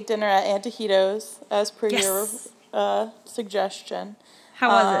 We ate dinner at Antojitos as per Yes. your suggestion. How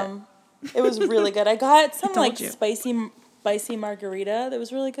was it? It was really good. I got some told like you. spicy margarita that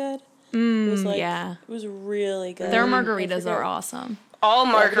was really good. It was like, yeah. it was really good. Their I margaritas forget- are awesome. All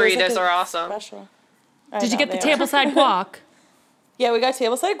yeah, but it was, like, margaritas a are awesome. Special. I Did you know, get the they are. tableside guac? Yeah, we got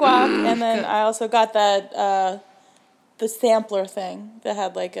tableside guac, and then Good. I also got that the sampler thing that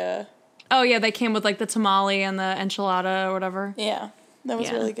had like a Oh yeah, they came with like the tamale and the enchilada or whatever. yeah, that was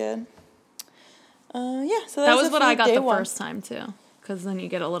Yeah. really good. Yeah, so That was it what for I got day the one. first time too, because then you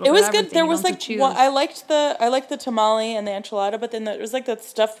get a little. It bit was of good. everything. There You was don't have like to choose. I liked the tamale and the enchilada, but then there was like the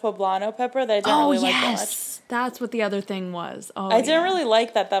stuffed poblano pepper that I didn't Oh really like that much. yes, that's what the other thing was. Oh, I didn't yeah. really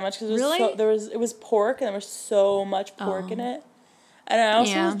like that much because Really? it was pork and there was so much pork in it, and I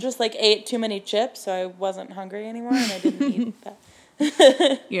also Yeah. just like ate too many chips, so I wasn't hungry anymore and I didn't eat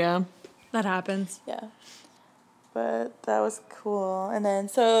that. Yeah, that happens. Yeah, but that was cool. And then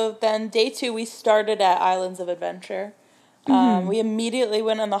day 2 we started at Islands of Adventure. We immediately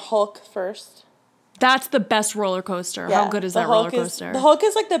went on the Hulk first. That's the best roller coaster. How good is the that roller Hulk coaster? The Hulk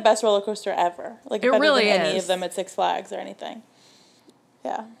is like the best roller coaster ever. Like It better really than any is. of them at Six Flags or anything.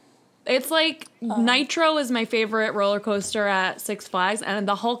 Yeah. It's like Nitro is my favorite roller coaster at Six Flags, and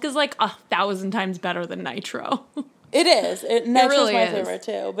the Hulk is like 1,000 times better than Nitro. It is. Nitro's really my is. favorite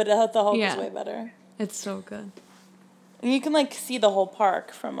too, but the Hulk Yeah. is way better. It's so good. And you can like see the whole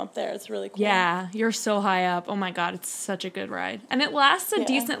park from up there. It's really cool. Yeah, you're so high up. Oh my god, it's such a good ride. And it lasts a Yeah.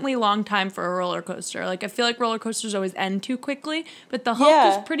 decently long time for a roller coaster. Like I feel like roller coasters always end too quickly, but the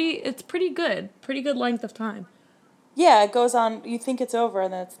Hulk is pretty good. Pretty good length of time. Yeah, it goes on. You think it's over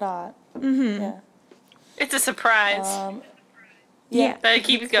and then it's not. Mm-hmm. Yeah. It's a surprise. Yeah. But it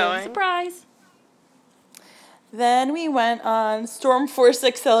keeps going. Surprise. Then we went on Storm Force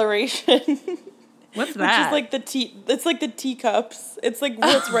Acceleration. What's Which that? is like it's like the teacups. It's like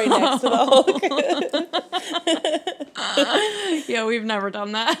what's right next to the Hulk. Yeah, we've never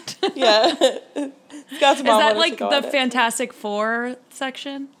done that. Yeah. Scott's Is mom that wanted like to go the on it. Fantastic Four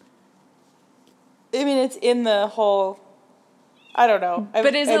section? I mean, it's in the whole. I don't know.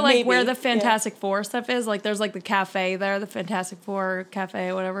 But is it like where maybe, the Fantastic Four stuff is? Like there's like the cafe there, the Fantastic Four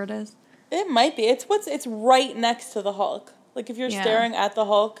cafe, whatever it is. Yeah. It might be. It's right next to the Hulk. Like if you're Yeah. staring at the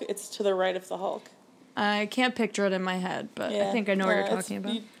Hulk, it's to the right of the Hulk. I can't picture it in my head, but I think I know what you're talking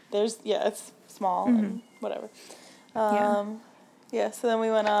about. It's small and whatever. Yeah. Yeah. So then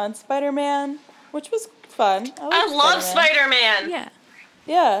we went on Spider-Man, which was fun. I love Spider-Man. Yeah.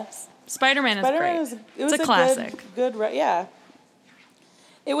 Yeah. Spider-Man is Spider-Man great. was It's a classic. Yeah.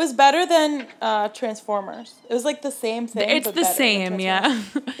 It was better than Transformers. It was like the same thing. It's but the better than same, yeah.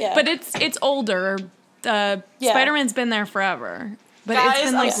 Transformers. Yeah. But it's older. Spider-Man's been there forever. But it's Guys,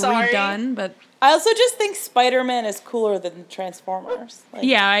 been I'm like sorry. redone, but I also just think Spider-Man is cooler than Transformers. Like,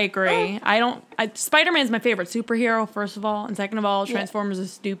 yeah, I agree. Spider-Man's my favorite superhero, first of all, and second of all, Transformers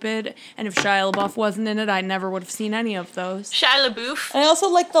is stupid, and if Shia LaBeouf wasn't in it, I never would have seen any of those. Shia LaBeouf. And I also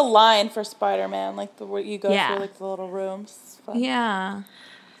like the line for Spider-Man, like where you go Yeah. through like the little rooms. It's fun. Yeah.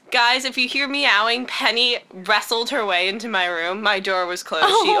 Guys, if you hear meowing, Penny wrestled her way into my room. My door was closed.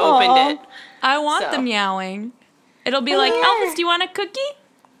 She opened it. I want So. the meowing. It'll be like, Elvis, do you want a cookie?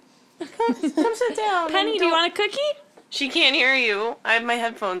 Come sit down. Penny, do you want a cookie? She can't hear you. I have my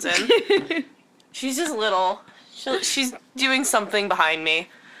headphones in. She's just little. She's doing something behind me.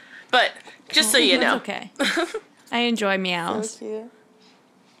 But just so you know. Okay. I enjoy meows. So cute.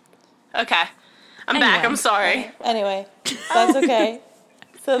 Okay. I'm Anyway. back. I'm sorry. Anyway, that's okay.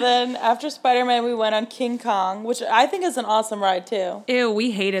 So then after Spider-Man, we went on King Kong, which I think is an awesome ride too. Ew,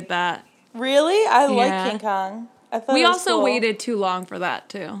 we hated that. Really? I Yeah. like King Kong. I thought We it was also cool. waited too long for that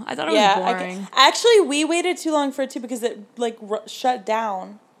too. I thought it Yeah, was boring. actually, we waited too long for it too because it like shut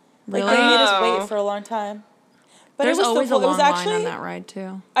down. Like Really? they made us Oh. wait for a long time. But There's it was always still a cool. long It was line actually, on that ride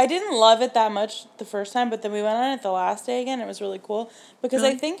too. I didn't love it that much the first time, but then we went on it the last day again. It was really cool because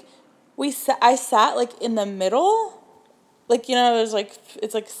Really? I think I sat like in the middle. Like, you know, it's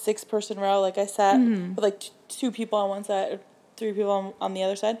like 6-person row. Like I sat Mm-hmm. with like 2 people on one side, or 3 people on the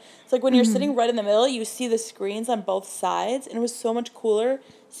other side. It's like when Mm-hmm. you're sitting right in the middle, you see the screens on both sides, and it was so much cooler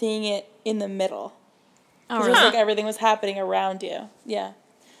seeing it in the middle. Oh, Because it really? was like everything was happening around you. Yeah.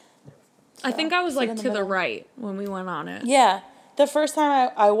 I think I was sit like in the to the middle. right when we went on it. Yeah. The first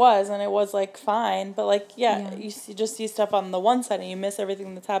time I was, and it was like fine, but like, Yeah. you just see stuff on the one side and you miss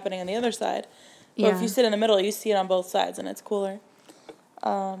everything that's happening on the other side. But Yeah. if you sit in the middle, you see it on both sides and it's cooler.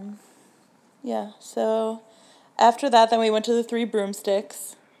 Yeah, so after that, then we went to the 3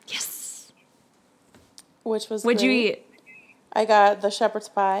 Broomsticks, Yes. which was What'd you great. eat? I got the shepherd's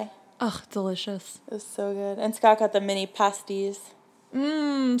pie. Ugh, delicious. It was so good. And Scott got the mini pasties. So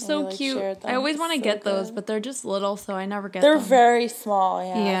we, like, cute. shared them. I always want to So get those, good. but they're just little, so I never get They're them. very small,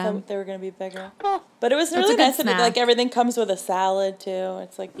 yeah. Yeah. I thought they were going to be bigger. Oh, But it was That's a really good nice that like snack. everything comes with a salad too.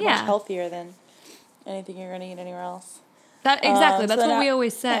 It's like Yeah. much healthier than anything you're gonna eat anywhere else. That exactly. so That's then what we I-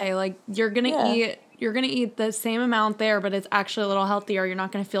 always say. yeah. Like you're gonna Yeah. eat the same amount there, but it's actually a little healthier. You're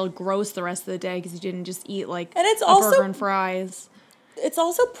not gonna feel gross the rest of the day because you didn't just eat like And it's a also- burger and fries. It's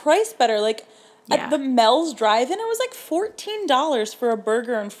also priced better. Like Yeah. at the Mel's Drive-In, it was like $14 for a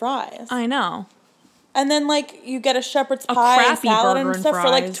burger and fries. I know. And then like you get a shepherd's A pie and crappy salad burger and and stuff for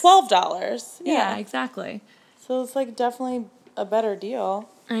like fries. $12. Yeah, exactly. So it's like definitely a better deal.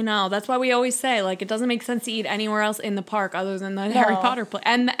 I know. That's why we always say like it doesn't make sense to eat anywhere else in the park other than the Harry Potter place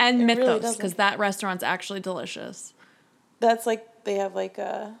and really Mythos doesn't. because that restaurant's actually delicious. That's like they have like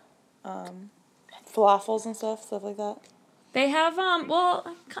falafels and stuff like that. They have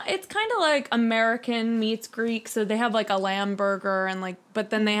it's kind of like American meets Greek, so they have like a lamb burger and like,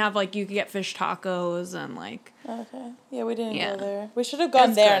 but then they have like you could get fish tacos and like, Okay. Yeah, we didn't Yeah. go there. We should have gone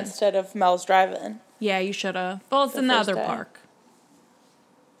It's there good. instead of Mel's Drive-In. yeah, you should have. Well, it's The in the first other day. park.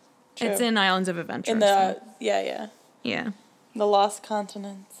 True. It's in Islands of Adventure. In so- the yeah. yeah. The Lost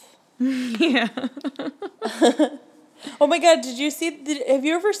Continents. Yeah. Oh my god, did you see have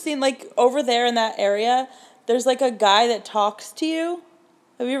you ever seen like over there in that area there's like a guy that talks to you?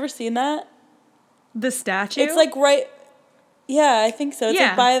 Have you ever seen that? The statue? It's like right yeah, I think so. It's Yeah.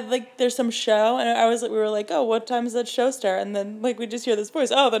 like by like there's some show and we were like, "Oh, what time does that show start?" And then like we just hear this voice,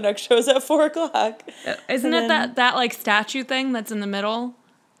 "Oh, the next show's at 4:00." Isn't and it then- that like statue thing that's in the middle?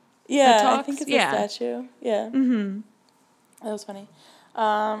 Yeah, I talks? think it's Yeah. a statue. Yeah. Mhm. That was funny.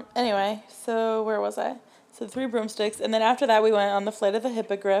 Anyway, so where was I? So 3 Broomsticks, and then after that we went on the Flight of the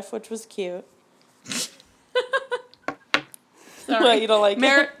Hippogriff, which was cute. Sorry. What, you don't like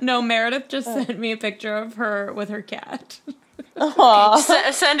it? No, Meredith just sent me a picture of her with her cat. Aw.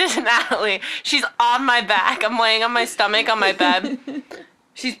 Send it to Natalie. She's on my back. I'm laying on my stomach on my bed.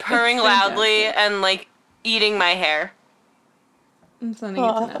 She's purring loudly and like eating my hair. I'm sending it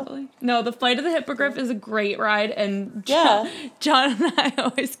to Natalie. No, the Flight of the Hippogriff is a great ride, and Yeah. John and I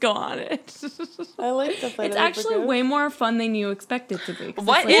always go on it. I like the Flight It's of the actually Hippogriff. way more fun than you expect it to be. 'Cause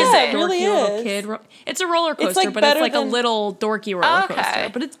What it's is like it? a It really dorky little is. kid it's a roller coaster, like but it's better like a than- little dorky roller Okay. coaster.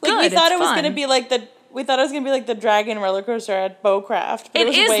 But it's Like good. we thought it's it was fun. gonna be like the dragon roller coaster at Bowcraft. But It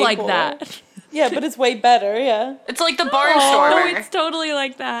was is way like cooler. that. Yeah, but it's way better. Yeah. It's like the No, barnstormer. it's totally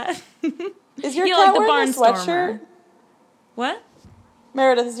like that. Is your You cat like the wearing a Barnstormer. sweatshirt? What?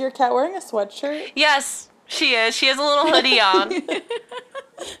 Meredith, is your cat wearing a sweatshirt? Yes, she is. She has a little hoodie on.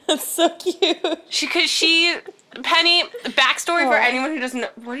 That's so cute. Penny, backstory for Aw. anyone who doesn't know,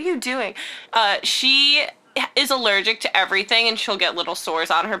 what are you doing? She is allergic to everything and she'll get little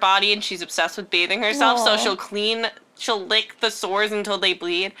sores on her body and she's obsessed with bathing herself, so Aw. she'll lick the sores until they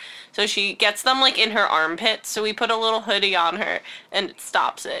bleed. So she gets them like in her armpits, so we put a little hoodie on her and it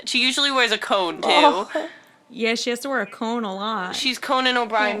stops it. She usually wears a cone too. Aw. Yeah, she has to wear a cone a lot. She's Conan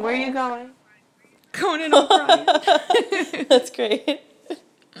O'Brien. Where are you going? Conan O'Brien. That's great.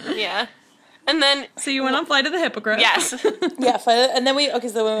 Yeah. And then So you went on Flight of the Hippogriff. yes. Yeah, and then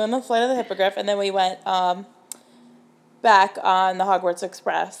so we went on the Flight of the Hippogriff, and then we went back on the Hogwarts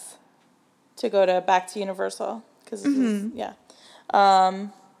Express to go back to Universal because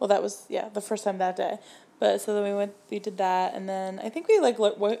well, that was the first time that day. But so then we did that, and then I think we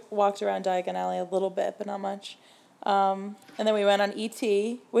walked around Diagon Alley a little bit, but not much. And then we went on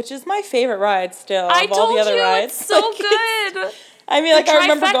E.T., which is my favorite ride still of all the other rides. It's so good. I mean, like, I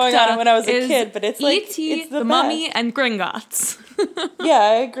remember going on it when I was a kid, but it's like, E.T., it's the best. Mummy, and Gringotts. Yeah,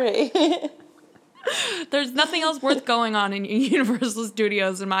 I agree. There's nothing else worth going on in Universal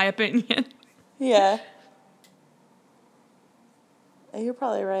Studios, in my opinion. Yeah. You're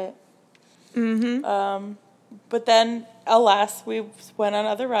probably right. Mm-hmm. But then, alas, we went on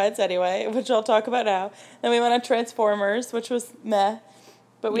other rides anyway, which I'll talk about now. Then we went on Transformers, which was meh.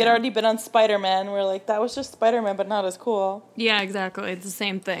 But we had already been on Spider-Man. We're like, that was just Spider-Man, but not as cool. Yeah, exactly. It's the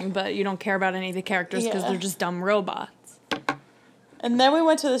same thing, but you don't care about any of the characters because they're just dumb robots. And then we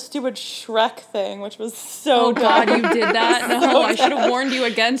went to the stupid Shrek thing, which was so dumb. God, you did that? No, I should have warned you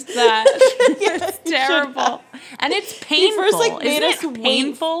against that. It's terrible. And it's painful. He first, made us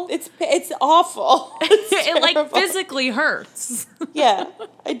painful? It's awful. It physically hurts. Yeah.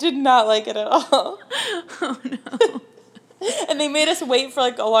 I did not like it at all. Oh, no. And they made us wait for,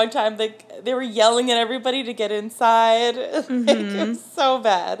 a long time. They were yelling at everybody to get inside. It was so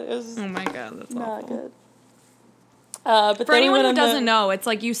bad. It was Oh, my God. That's not awful. good. But for anyone who doesn't know, it's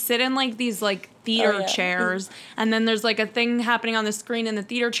you sit in these theater chairs, and then there's a thing happening on the screen, and the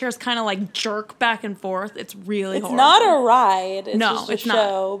theater chairs kind of jerk back and forth. It's really horrible. It's not a ride. It's no, just a it's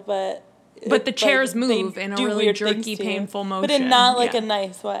show, not. But the chairs move in a really jerky, painful motion. But in not a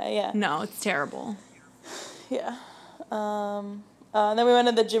nice way. Yeah. No, it's terrible. Yeah. Then we went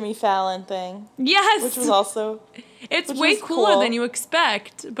to the Jimmy Fallon thing. Yes. Which was also. It's way cooler than you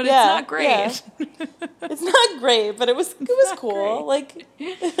expect, but it's not great. Yeah. It's not great, but it was cool. Great.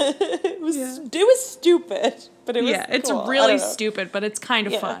 It was stupid, but it was cool. It's really stupid, but it's kind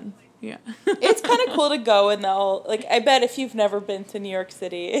of fun. Yeah. It's kind of cool to go in the whole, I bet if you've never been to New York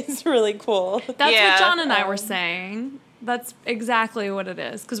City, it's really cool. That's what John and I were saying. That's exactly what it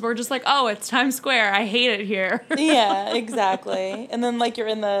is. Because we're just oh, it's Times Square. I hate it here. Yeah, exactly. And then, you're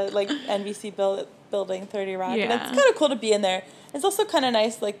in the, NBC building, 30 Rock. Yeah. And it's kind of cool to be in there. It's also kind of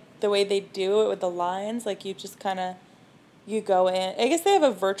nice, the way they do it with the lines. You just kind of, you go in. I guess they have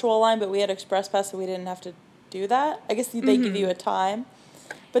a virtual line, but we had Express Pass, so we didn't have to do that. I guess they give you a time.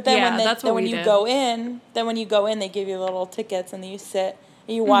 But then when you go in, they give you little tickets, and then you sit.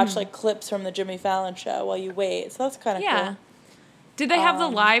 And you watch clips from the Jimmy Fallon show while you wait. So that's kind of cool. Did they have the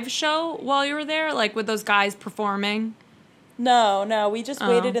live show while you were there? With those guys performing? No. We just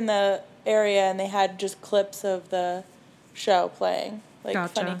waited in the area and they had just clips of the show playing.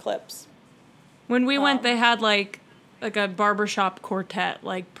 Funny clips. When we went, they had a barbershop quartet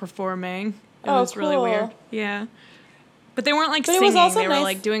performing. It was really weird. Yeah. But they weren't singing. They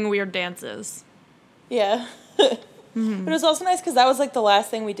were doing weird dances. Yeah. But it was also nice because that was the last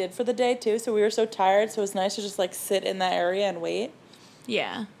thing we did for the day too. So we were so tired, so it was nice to just sit in that area and wait.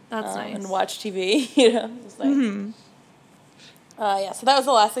 Yeah, that's nice. And watch TV. It was nice. So that was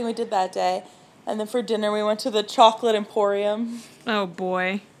the last thing we did that day. And then for dinner we went to the Chocolate Emporium. Oh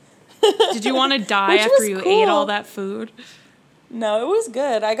boy. Did you want to die after you ate all that food? No, it was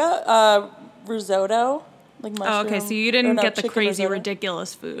good. I got risotto, mushroom. Oh, okay, so you didn't get the crazy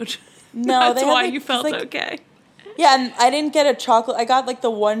ridiculous food. No, that's why you felt okay. Yeah, and I didn't get a chocolate. I got the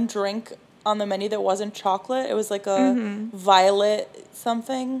one drink on the menu that wasn't chocolate. It was a violet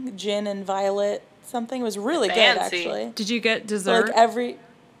something, gin and violet something. It was really good actually. Did you get dessert? We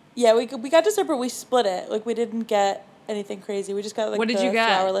got dessert, but we split it. We didn't get anything crazy. We just got what did you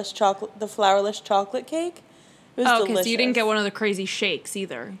get? The flourless chocolate cake. It was delicious. Okay, so you didn't get one of the crazy shakes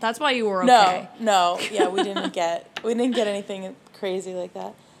either. That's why you were okay. No. Yeah, we didn't get anything crazy like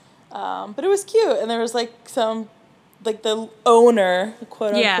that. But it was cute, and there was some. The owner,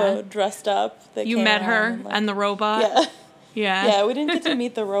 quote unquote, dressed up. You met her and the robot? Yeah. Yeah. Yeah, we didn't get to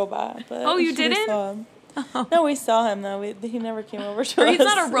meet the robot. But you didn't? Saw him. Oh. No, we saw him, though. He never came over to us. He's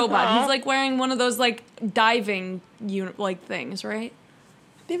not a robot. He's wearing one of those diving things, right?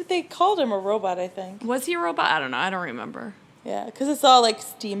 They called him a robot, I think. Was he a robot? I don't know. I don't remember. Yeah, because it's all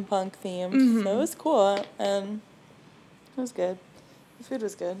steampunk themed. So it was cool. And it was good. The food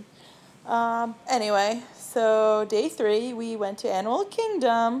was good. Anyway, so day 3, we went to Animal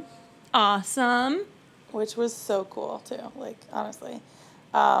Kingdom. Awesome. Which was so cool, too. Honestly.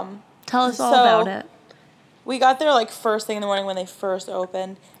 Tell us all about it. We got there like first thing in the morning when they first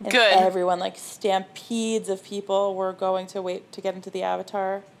opened, and Good. everyone, like stampedes of people, were going to wait to get into the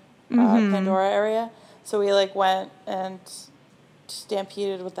Avatar Pandora area. So we like went and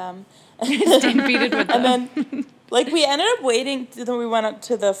stampeded with them. Stampeded with them. And then, like, we ended up waiting. Then we went up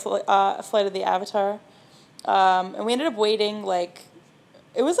to the flight of the Avatar, and we ended up waiting like.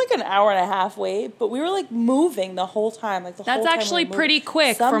 It was like an hour and a half wait, but we were like moving the whole time. Like the whole That's time actually we were pretty moving.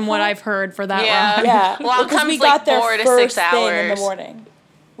 quick from what Somehow- I've heard for that Yeah. ride. Yeah, Long because time's we like got there 4 to first 6 thing in the hours. morning.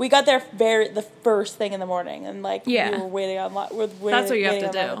 We got there the first thing in the morning, and like Yeah. we were waiting on That's what you have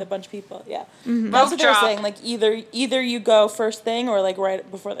to do. with a bunch of people. Yeah, Mm-hmm. that's what they were drop. saying. Like either you go first thing or like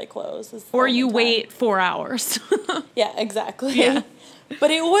right before they close, is the Or only you time. wait 4 hours. Yeah, exactly. Yeah. But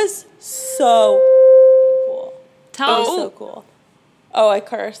it was so cool. Tell It was us. so cool. Oh, I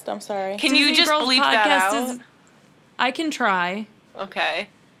cursed. I'm sorry. Can you Disney just Girls bleep that out? Podcast I can try. Okay.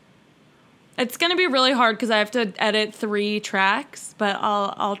 It's gonna be really hard because I have to edit 3 tracks, but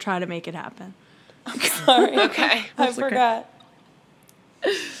I'll try to make it happen. Sorry. Okay. I That's okay. forgot.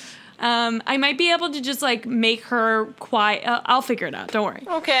 I might be able to just like make her quiet. I'll figure it out. Don't worry.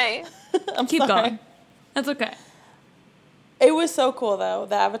 Okay. I'm Keep sorry. going. That's okay. It was so cool though,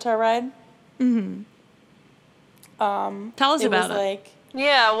 the Avatar ride. Tell us It was about it. like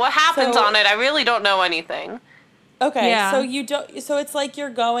Yeah, what happens So- on it? I really don't know anything. okay, Yeah. so it's like you're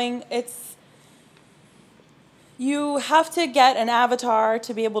going. You have to get an avatar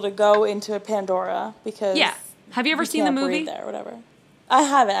to be able to go into Pandora because Yeah. Have you ever seen the can't movie? breathe there or whatever. I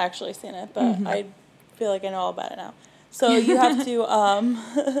haven't actually seen it, but I feel like I know all about it now. So you have to.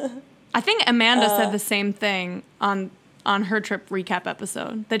 I think Amanda said the same thing on her trip recap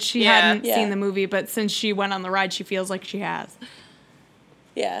episode that she Yeah. hadn't Yeah. seen the movie, but since she went on the ride, she feels like she has.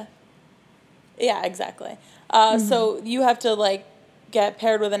 Yeah. Yeah, exactly. So you have to like get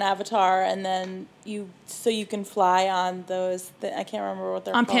paired with an avatar, and then you can fly on those. I can't remember what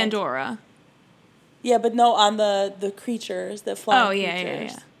they're On called. Pandora. Yeah, but no, on the creatures, the flying Oh, yeah,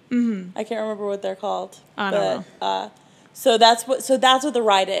 creatures. yeah. I can't remember what they're called. I don't know. So that's what the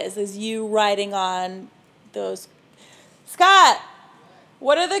ride is you riding on those. Scott,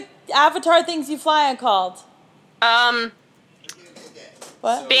 what are the avatar things you fly on called?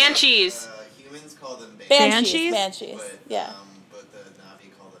 What? Banshees. Humans call them Banshees? Banshees. Yeah. But the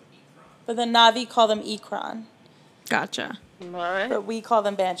Na'vi call them Ikran. But the Na'vi call them Ikran. Gotcha. What? But we call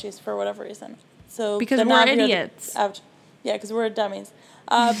them banshees for whatever reason. So Because the we're Na'vi are the idiots. yeah, because we're dummies.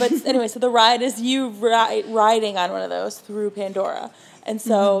 But anyway, so the ride is you riding on one of those through Pandora, and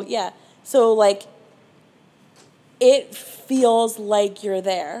so yeah, so like it feels like you're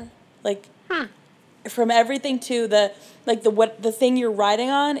there, like from everything to the thing you're riding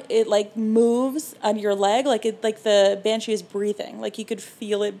on, it like moves on your leg, like the banshee is breathing, like you could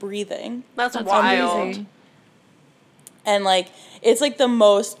feel it breathing. That's That's wild. amazing. And, like, it's, like, the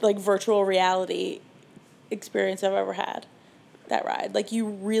most, like, virtual reality experience I've ever had, that ride. Like, you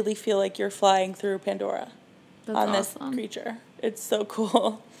really feel like you're flying through Pandora That's on awesome. this creature. It's so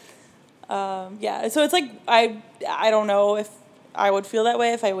cool. Yeah, so it's, like, I don't know if I would feel that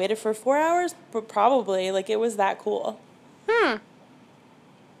way if I waited for 4 hours, but probably. Like, it was that cool.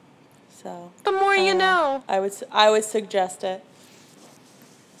 So. The more you know. I would suggest it.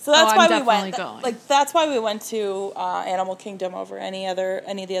 So I'm that's why we definitely went. going. Like that's why we went to Animal Kingdom over any of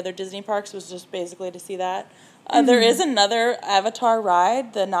the other Disney parks, was just basically to see that. There is another Avatar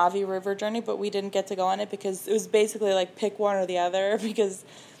ride, the Na'vi River Journey, but we didn't get to go on it because it was basically like pick one or the other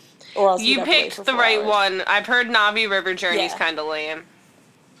or else You you'd have to wait picked for the 4 right hours. one. I've heard Na'vi River Journey's Yeah. kind of lame.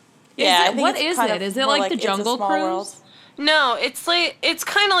 Yeah, I think What it's is kind it? of Is it more like the It's a Jungle Small Cruise? World. No, it's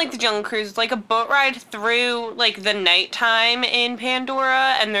kind of like the Jungle Cruise. It's like a boat ride through like the nighttime in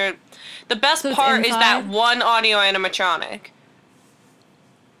Pandora, and the best So it's part is that inside? one audio animatronic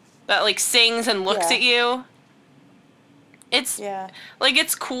that like sings and looks Yeah. at you. It's Yeah. like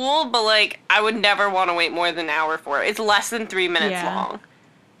it's cool, but like I would never want to wait more than an hour for it. It's less than 3 minutes Yeah. long,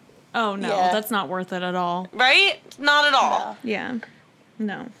 Oh, no. Yeah. That's not worth it at all. right? Not at all. No. Yeah.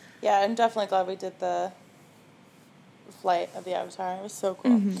 No. Yeah, I'm definitely glad we did the flight of the Avatar. It was so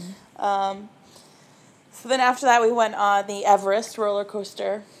cool. So then after that, we went on the Everest roller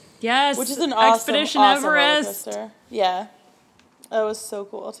coaster, Yes. which is an awesome, Expedition awesome roller Everest. coaster. Yeah, that was so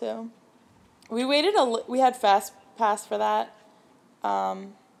cool too. We waited we had fast pass for that, but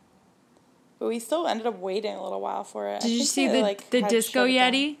we still ended up waiting a little while for it. Did you see the Disco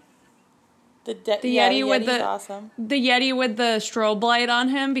Yeti? The Yeti with Yeti's the awesome. the Yeti with the strobe light on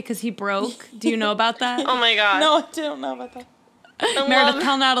him because he broke. Do you know about that? Oh my god. No, I don't know about that. I Meredith, love-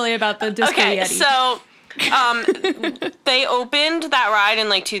 tell Natalie about the Disco Okay, Yeti. so They opened that ride in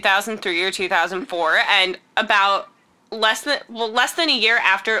like 2003 or 2004, and about less than a year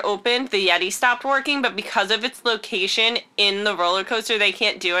after it opened, the Yeti stopped working, but because of its location in the roller coaster, they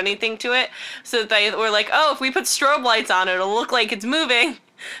can't do anything to it. So they were like, oh, if we put strobe lights on it, it'll look like it's moving,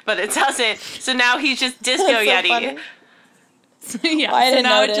 but it doesn't. So now he's just Disco That's so Yeti. funny. Yeah, I so didn't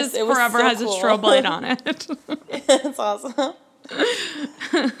now notice. it just It was forever so has cool. a strobe light on it. It's awesome.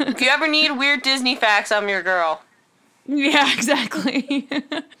 If you ever need weird Disney facts, I'm your girl. Yeah, exactly.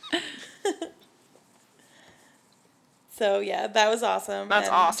 So yeah, that was awesome. That's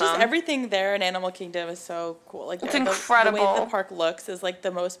And awesome. Just everything there in Animal Kingdom is so cool. Like It's the incredible. way the park looks is like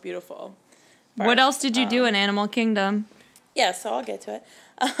the most beautiful. What part. else did you do in Animal Kingdom? Yeah, so I'll get to it.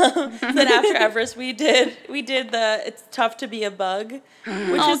 Then after Everest, we did the It's Tough to Be a Bug, which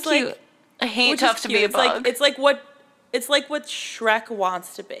Oh, is cute. like I hate which Tough is to cute. be a It's bug. it's like what Shrek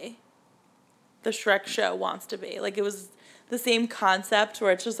wants to be. The Shrek show wants to be. Like it was the same concept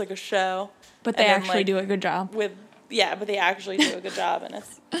where it's just like a show. But they and then, actually like, do a good job. but they actually do a good job, and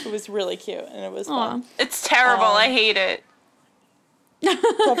it was really cute and it was Aw. fun. It's terrible. I hate it.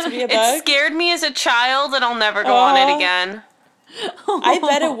 Tough to Be a It Bug. scared me as a child, and I'll never go on it again. I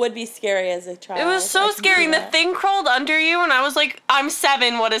bet it would be scary as a child. It was I so can scary. see And the that. thing crawled under you, and I was like, I'm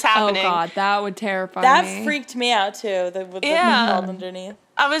 7. What is Oh happening? god, that would terrify That me. freaked me out too. With the Yeah. thing crawled underneath.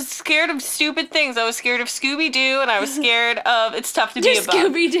 I was scared of stupid things. I was scared of Scooby-Doo, and I was scared of It's Tough to Be a Bug.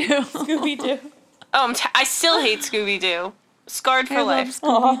 Scooby Doo. Scooby Doo. Oh, I still hate Scooby-Doo. Scarred for I love life.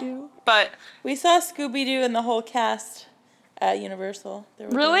 Scooby Doo. But, We saw Scooby Doo and the whole cast at Universal. They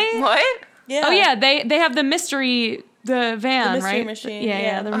were Really? there. what? Yeah. Oh yeah, they have the mystery van, The mystery right? machine.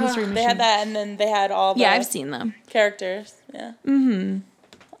 Yeah, the mystery machine. They had that, and then they had all the Yeah, I've seen them. characters. Yeah.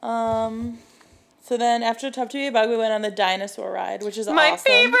 So then after Tough to Be a Bug, we went on the dinosaur ride, which is My awesome.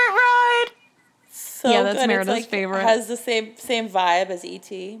 favorite ride. So Yeah, that's good. Merida's it's like, favorite. Has the same vibe as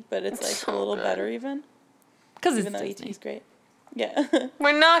E.T., but it's like so a little good. better even. Because it's Even though Disney. E.T.'s great. Yeah.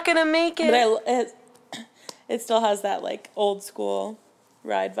 We're not gonna make it. But it still has that like old school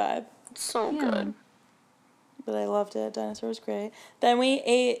ride vibe. So Yeah. good. But I loved it. Dinosaur was great. Then we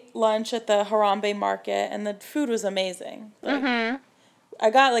ate lunch at the Harambe Market, and the food was amazing. Like, I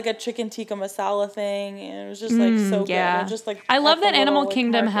got like a chicken tikka masala thing, and it was just like so Yeah. good. It was just like I love at the that Animal little, like,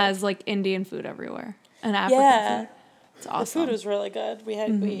 Kingdom market. has like Indian food everywhere and African Yeah. food. It's The awesome. food was really good. We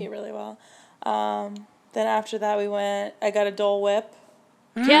ate really well. Then after that, I got a Dole Whip,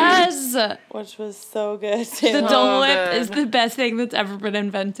 Yes, the which was so good too. Dole Whip good. is the best thing that's ever been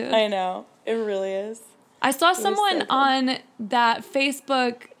invented. I know it really is. I saw was someone so good. on that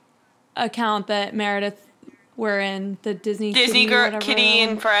Facebook account that Meredith were in, the Disney Disney Kitty, Girl, whatever. Kitty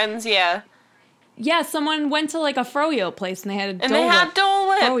and Friends, yeah. Yeah, someone went to like a froyo place and they had a And Dole they Whip. have Dole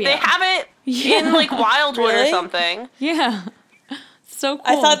Whip. Oh, They yeah. have it Yeah. in like Wildwood or Really? something. Yeah. So cool.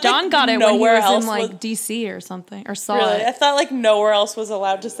 I thought, John like, got it when he nowhere was else in like was- DC or something, or saw Really, I it. thought like nowhere else was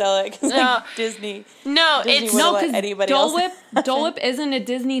allowed to sell it because No. like Disney. No, Disney it's wouldn't No, let because anybody Dole else- Whip, Dole Whip isn't a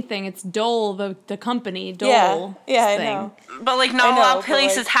Disney thing. It's Dole, the company. Dole. Yeah, I thing. know. but like I not a know, lot of but, like-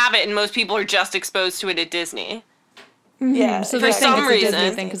 places have it, and most people are just exposed to it at Disney. Yeah, So For they some think it's a Disney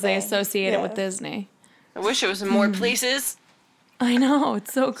reason. thing because they associate it with Disney. I wish it was in more places. I know,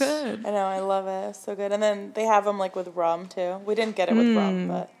 it's so good. I know, I love it. It's so good. And then they have them like with rum too. We didn't get it with rum,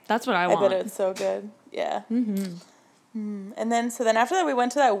 but That's what I I want. bet it's so good. Yeah. Mm-hmm. And then after that we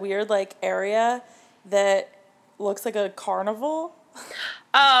went to that weird like area that looks like a carnival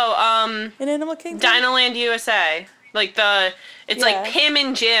Oh, in Animal Kingdom. Dinoland USA. Like it's like Yeah. Pim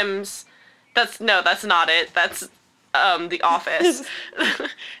and Jim's. That's not it. That's The Office.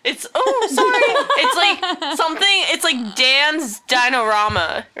 It's sorry. It's like something. It's like Dan's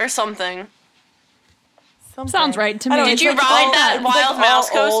Dinorama or something. Something. Sounds right to I don't me. know, Did it's you like ride all- that it's Wild all Mouse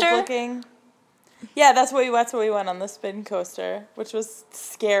old coaster? looking. Yeah, that's what we went on, the spin coaster, which was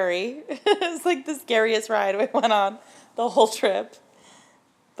scary. It was like the scariest ride we went on the whole trip.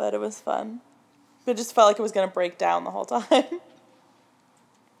 But it was fun. It just felt like it was going to break down the whole time.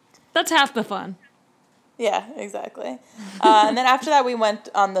 That's half the fun. Yeah, exactly. And then after that, we went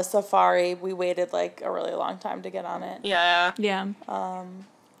on the safari. We waited like a really long time to get on it. Yeah. Yeah.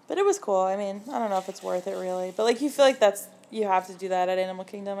 But it was cool. I mean, I don't know if it's worth it really. But like you feel like you have to do that at Animal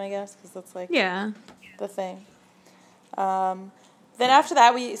Kingdom, I guess, because that's like Yeah. the thing. Then after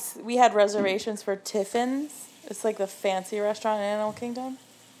that, we had reservations for Tiffin's. It's like the fancy restaurant in Animal Kingdom.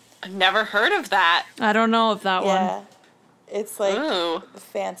 I've never heard of that. I don't know if that one. Yeah. It's like Ooh. the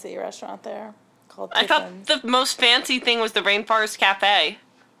fancy restaurant there called I Tiffin's. thought the most fancy thing was the No, Rainforest Cafe.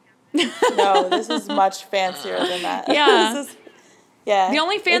 this is much fancier than that. Yeah. Yeah. The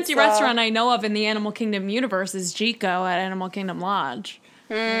only fancy it's, restaurant I know of in the Animal Kingdom universe is Chico at Animal Kingdom Lodge.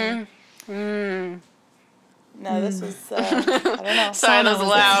 No, this was, I don't know. Sorry, that was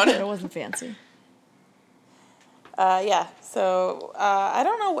loud. It wasn't fancy. Yeah, so I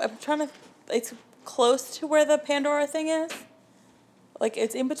don't know. I'm trying to. It's close to where the Pandora thing is. Like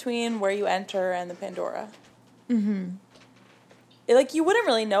it's in between where you enter and the Pandora. Like you wouldn't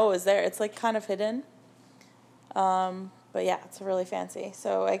really know it was there. It's like kind of hidden. But yeah, it's really fancy.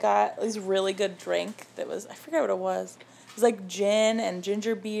 So I got this really good drink that was, I forget what it was. It was like gin and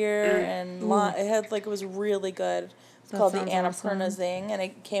ginger beer and it had like, it was really good. It's called the Annapurna Zing, and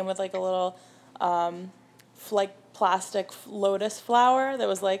it came with like a little like plastic lotus flower that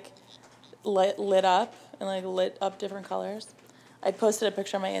was like lit up and like lit up different colors. I posted a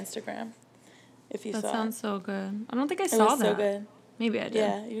picture on my Instagram. If you saw it. That sounds so good. I don't think I It saw was that. so good. Maybe I did.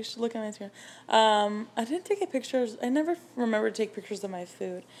 Yeah, you should look at my Instagram. I didn't take pictures. I never remember to take pictures of my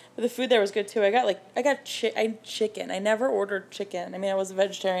food, but the food there was good too. I got chicken. I never ordered chicken. I mean, I was a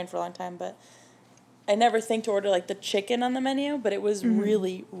vegetarian for a long time, but I never think to order like the chicken on the menu. But it was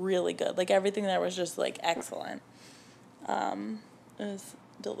really, really good. Like everything there was just like excellent. It was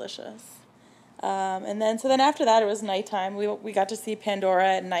delicious. And then after that, it was nighttime. We got to see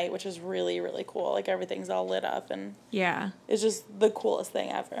Pandora at night, which was really, really cool. Like everything's all lit up and Yeah. it's just the coolest thing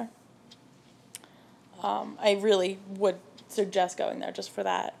ever. I really would suggest going there just for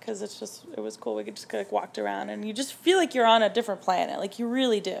that because it was cool. We could just like walked around and you just feel like you're on a different planet. Like you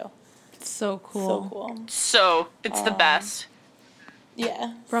really do. It's so cool. So cool. So, it's the best.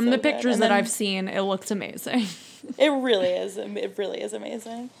 Yeah. From so the good. pictures And that then I've seen, it looks amazing. It really is. It really is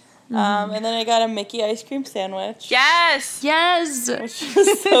amazing. And then I got a Mickey ice cream sandwich. Yes! Yes! Which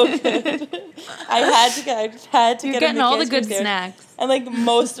was so good. I had to You're get a getting Mickey all the ice cream good sandwich. snacks. And like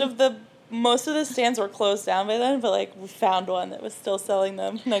most of the stands were closed down by then, but like we found one that was still selling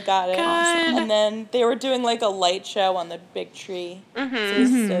them and I got it. Good. And then they were doing like a light show on the big tree. So we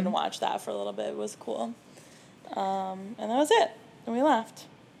stood and watched that for a little bit. It was cool. And that was it. And we left.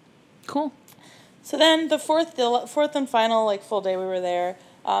 Cool. So then the fourth and final like full day we were there.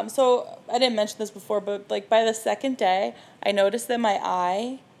 So I didn't mention this before, but like by the second day, I noticed that my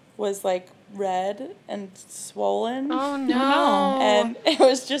eye was like red and swollen. Oh, no. And it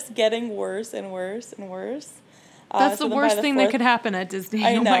was just getting worse and worse and worse. That's so the then by worst the thing that could happen at Disney.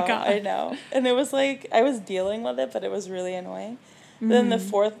 I know, Oh my God. I know. And it was like, I was dealing with it, but it was really annoying. Then the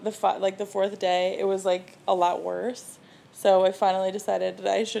fourth day, it was like a lot worse. So I finally decided that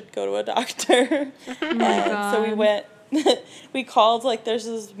I should go to a doctor. So we went, we called, like, there's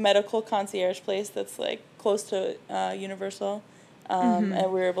this medical concierge place that's, like, close to Universal. And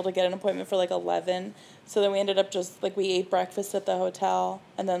we were able to get an appointment for, like, 11. So then we ended up just, like, we ate breakfast at the hotel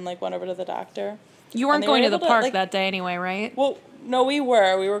and then, like, went over to the doctor. You weren't And they going were to the able to, park like- that day anyway, right? Well, no, we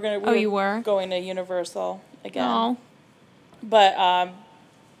were. We were you were? going to Universal again. No. But,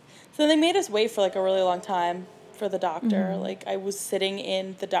 so they made us wait for, like, a really long time for the doctor. Like, I was sitting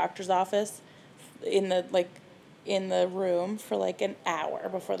in the doctor's office in the room for, like, an hour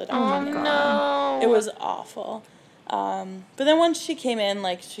before the doctor came. No. It was awful. But then once she came in,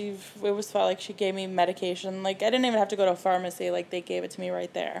 like, it was fine. Like, she gave me medication. Like, I didn't even have to go to a pharmacy. Like, they gave it to me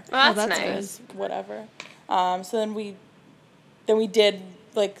right there. Well, that's that's nice. good. It was whatever. So then we did,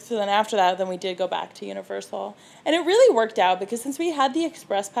 like, so then after that, then we did go back to Universal. And it really worked out because since we had the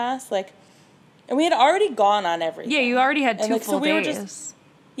Express Pass, like, and we had already gone on everything. Yeah, you already had And, 2 like, so full we were days.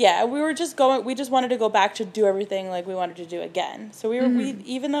 Yeah, we just wanted to go back to do everything, like, we wanted to do again. So we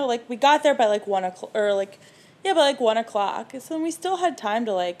even though, like, we got there by, like, 1 o'clock, or, like, yeah, by, like, 1 o'clock. So then we still had time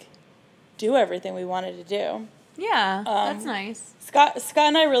to, like, do everything we wanted to do. Yeah, that's nice. Scott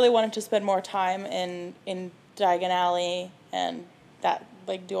and I really wanted to spend more time in Diagon Alley and that,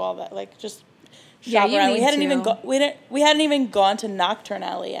 like, do all that, like, just Yeah, shop you around. need We hadn't even gone to Nocturne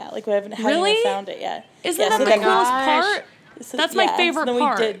Alley yet. Like, hadn't Really? even found it yet. Isn't Yeah, that so the then- coolest gosh. part? so- That's my favorite so then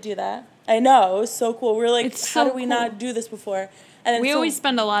part. we did do that. I know, it was so cool. We were like, It's how so did we cool. not do this before? And then We so always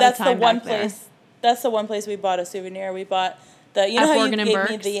spend a lot of time That's the one back there. place. That's the one place we bought a souvenir. We bought the. You At know how Borgin you and gave me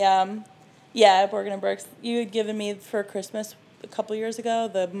Burke's? the yeah, at Borgin and Burke's. You had given me for Christmas a couple years ago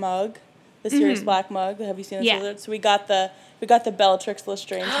the mug, the Sirius Black mug. Have you seen this? Mm-hmm. Yeah. So we got the Bellatrix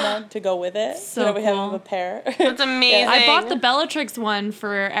Lestrange mug to go with it. So now we have cool. a pair. That's amazing. I bought the Bellatrix one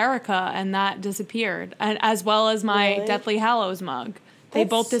for Erica, and that disappeared, and as well as my Really? Deathly Hallows mug. They That's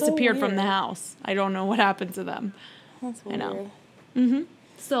both so disappeared from the weird. house. I don't know what happened to them. That's weird. know.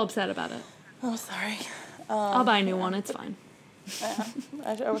 Still upset about it. Oh, sorry. I'll buy a new one. It's fine.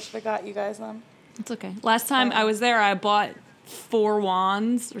 I wish I got you guys them. It's okay. Last time I was there, I bought 4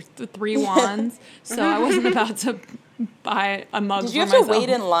 wands or 3 wands, so I wasn't about to buy a mug Did for you have myself. to wait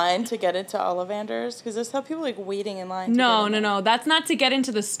in line to get into Ollivander's? Because there's some people like waiting in line. No. That's not to get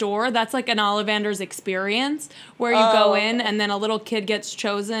into the store. That's like an Ollivander's experience where you go in and then a little kid gets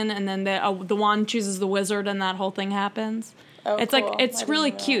chosen and then the wand chooses the wizard and that whole thing happens. Oh, It's cool. like, I it's didn't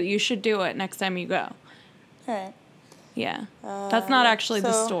really know that. cute. You should do it next time you go. All right. Yeah. That's not actually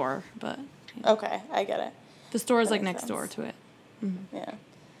the so- store, but Okay, I get it. the store is That like makes next door sense. to it. Yeah.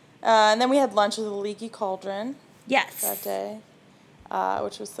 And then we had lunch at the Leaky Cauldron Yes. that day,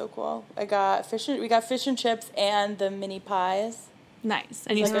 which was so cool. We got fish and chips and the mini pies. Nice.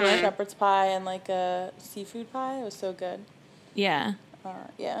 And you Like still a it? shepherd's pie and like a seafood pie. It was so good. Yeah.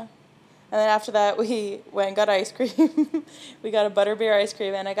 Yeah. And then after that, we went and got ice cream. We got a butterbeer ice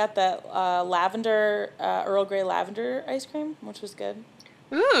cream, and I got that Earl Grey lavender ice cream, which was good.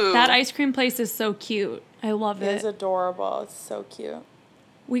 Ooh. That ice cream place is so cute. I love It is it. adorable. It's so cute.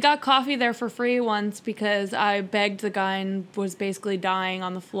 We got coffee there for free once because I begged the guy and was basically dying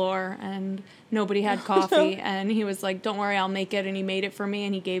on the floor and nobody had coffee. And he was like, don't worry, I'll make it. And he made it for me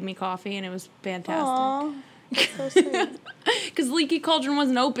and he gave me coffee and it was fantastic. Aw, so sweet. Because Leaky Cauldron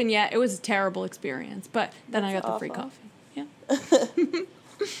wasn't open yet. It was a terrible experience. But then I got That's the free awful. coffee. Yeah.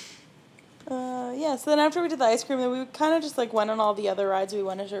 Yeah, so then after we did the ice cream, then we kind of just like went on all the other rides we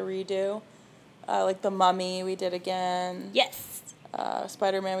wanted to redo. Like the Mummy we did again. Yes.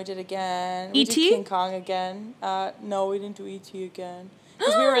 Spider-Man we did again. We E.T.? did King Kong again. No, we didn't do E.T. again.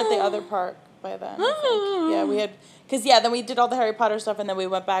 Because we were at the other park by then, I think. Yeah, we had... Because, yeah, then we did all the Harry Potter stuff, and then we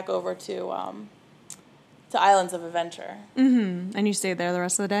went back over to Islands of Adventure. Mm-hmm. And you stayed there the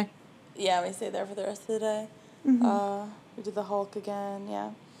rest of the day? Yeah, we stayed there for the rest of the day. We did the Hulk again,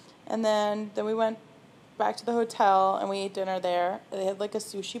 yeah. And then we went back to the hotel, and we ate dinner there. They had, like, a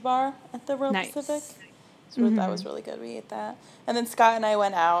sushi bar at the Royal Nice. Pacific. So that was really good. We ate that. And then Scott and I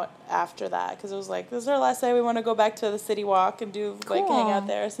went out after that because it was like, this is our last day. We want to go back to the City Walk and do, like, hang Cool. out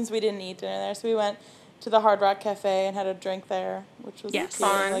there since we didn't eat dinner there. So we went to the Hard Rock Cafe and had a drink there, which was Yes. cute.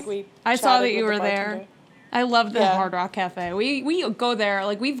 Fun. Like, we I saw chatted that you with were the there. bartender. I love the Yeah. Hard Rock Cafe. We go there.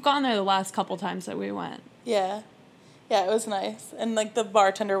 Like, we've gone there the last couple times that we went. Yeah. Yeah, it was nice. And, like, the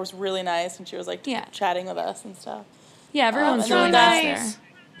bartender was really nice, and she was, like, Yeah. chatting with us and stuff. Yeah, everyone's and then really we nice got- there.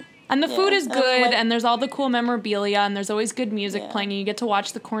 And the food is and then we good, went- and there's all the cool memorabilia, and there's always good music Yeah. playing, and you get to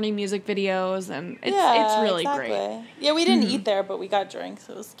watch the corny music videos, and it's really exactly. great. Yeah, we didn't eat there, but we got drinks.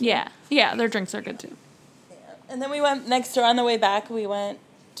 It was cute. Yeah, their drinks are good too. And then we went next door on the way back. We went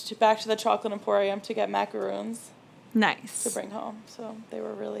back to the Chocolate Emporium to get macaroons Nice. to bring home. So they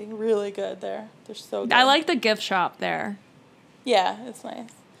were really, really good there. They're so good. I like the gift shop there, Yeah, it's nice.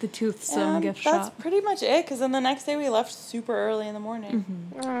 the Toothsome And gift that's shop. pretty much it. Because then the next day we left super early in the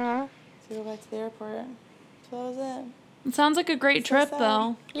morning Aw. to go back to the airport. So that was it. It sounds like a great So trip sad.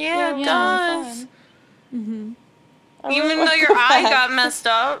 though. Yeah, it it does. was fun. I Even really though wanna your go eye back. got messed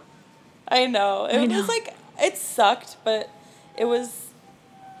up. I know. It know. was like, it sucked, but it was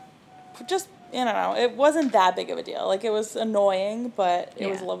just, I don't know, it wasn't that big of a deal. Like, it was annoying, but it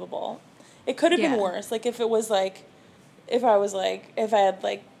was Yeah. livable. It could have Yeah. been worse. Like, if I had,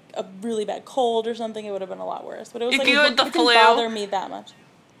 like, a really bad cold or something, it would have been a lot worse. But it was If like, you had the it flu. didn't bother me that much.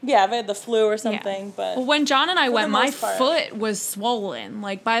 Yeah, if I had the flu or something, but Well, when John and I for went, the my most part. foot was swollen.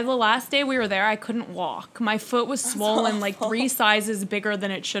 Like, by the last day we were there, I couldn't walk. My foot was swollen, like, 3 sizes bigger than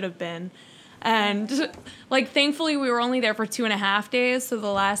it should have been. And, like, thankfully, we were only there for 2.5 days. So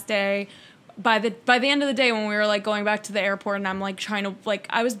the last day, by the end of the day, when we were, like, going back to the airport and I'm, like, trying to, like,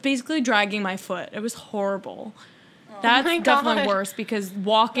 I was basically dragging my foot. It was horrible. That's my definitely God. worse because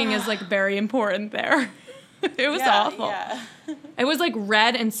walking is, like, very important there. It was yeah, awful. yeah. It was like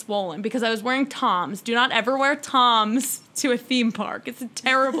red and swollen because I was wearing Toms. Do not ever wear Toms to a theme park. It's a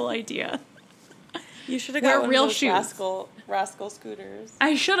terrible idea. You should have Wear got one real of those shoes. rascal scooters.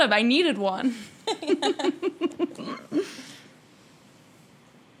 I should have. I needed one.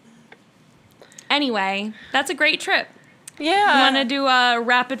 Anyway, that's a great trip. Yeah. You want to do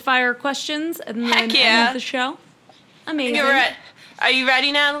rapid fire questions and Heck then yeah. end the show? Amazing. Are you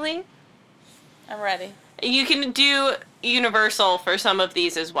ready, Natalie? I'm ready. You can do Universal for some of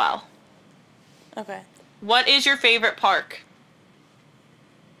these as well. Okay. What is your favorite park?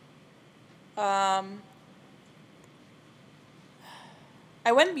 I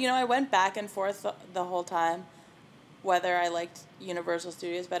went back and forth the whole time whether I liked Universal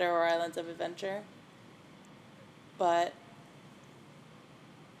Studios better or Islands of Adventure. But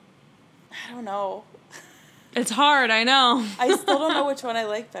I don't know. It's hard, I know. I still don't know which one I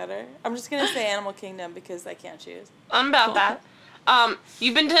like better. I'm just going to say Animal Kingdom because I can't choose. I'm about Cool. that.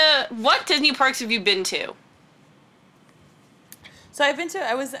 You've been to, what Disney parks have you been to? So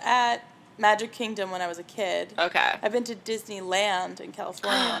I was at Magic Kingdom when I was a kid. Okay. I've been to Disneyland in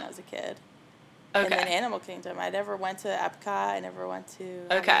California when I was a kid. Okay. And then Animal Kingdom. I never went to Epcot. I never went to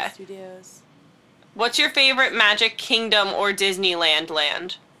Okay. Hollywood Studios. What's your favorite Magic Kingdom or Disneyland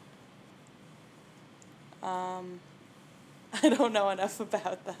land? I don't know enough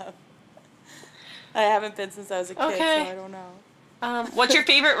about them. I haven't been since I was a kid, Okay. so I don't know. What's your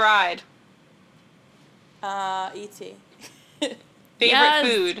favorite ride? E.T. Favorite Yes.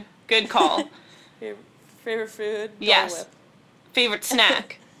 food? Good call. Favorite food? Dole Yes. Whip. Favorite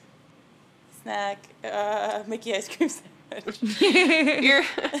snack? Snack? Mickey ice cream sandwich. your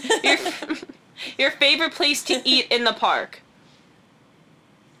your favorite place to eat in the park?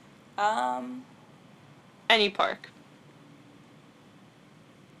 Any park.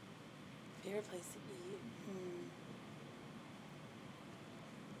 Favorite place to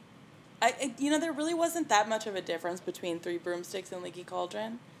eat? There really wasn't that much of a difference between Three Broomsticks and Leaky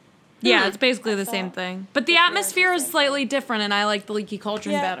Cauldron. Yeah, it's basically I the same thought thing. But the it's pretty much atmosphere the is same slightly thing. different, and I like the Leaky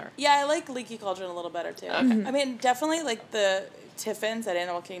Cauldron better. Yeah, I like Leaky Cauldron a little better too. Okay. I mean, definitely like the Tiffin's at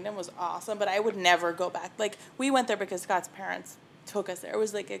Animal Kingdom was awesome, but I would never go back. Like we went there because Scott's parents took us there. It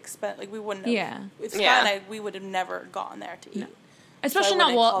was like like we wouldn't have, Yeah. with Scott Yeah. and I, we would have never gone there to eat. Especially I not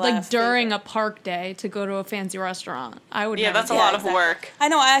wouldn't call that like a during favorite. a park day to go to a fancy restaurant. I would Yeah, never that's a do lot that. of exactly. work. I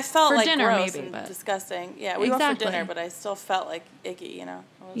know. I felt For like dinner, gross maybe, and but- disgusting. Yeah, we went for Exactly. dinner, but I still felt like icky. You know.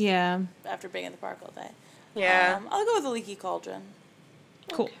 I was- Yeah, After being in the park all day. Yeah. I'll go with the Leaky Cauldron.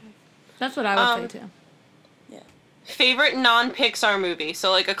 cool. That's what I would say too. Yeah. Favorite non-Pixar movie? So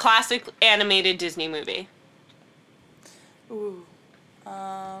like a classic animated Disney movie. Ooh.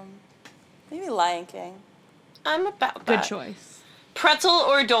 Maybe Lion King. I'm about Good that. choice. Pretzel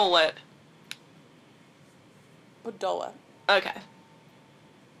or Dole Whip? With Dole Whip. Okay.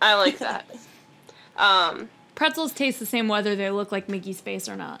 I like that. Pretzels taste the same whether they look like Mickey's face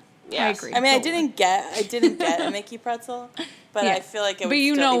or not. I Yes. agree. I mean, I totally. didn't get a Mickey pretzel, but Yeah. I feel like it would But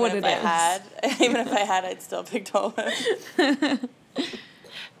you still, know even what if it I is. had, even if I had, I'd still pick Dole Whip.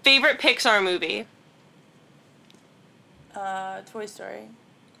 Favorite Pixar movie? Toy Story.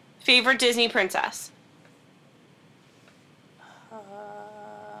 Favorite Disney princess?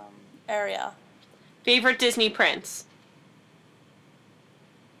 Ariel. Favorite Disney prince?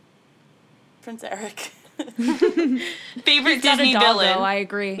 Prince Eric. Favorite Got a Disney dog, villain? though, I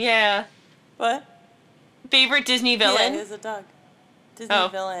agree. Yeah. What? Favorite Disney Yeah, villain? he's a dog. Disney Oh.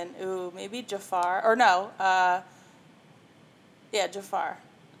 villain. Ooh, maybe Jafar. Or no. Yeah, Jafar.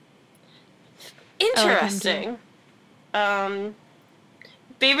 Interesting.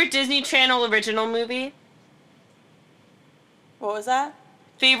 Favorite Disney Channel original movie? What was that?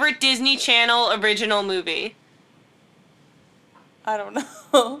 Favorite Disney Channel original movie? I don't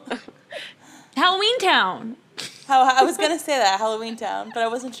know. Halloween Town. I was gonna say that Halloween Town, but I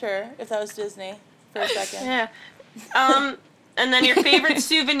wasn't sure if that was Disney for a second. Yeah. And then your favorite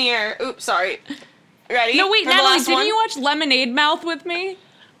souvenir. Oops, sorry. Ready? No, wait, for the Natalie, last didn't one? you watch Lemonade Mouth with me?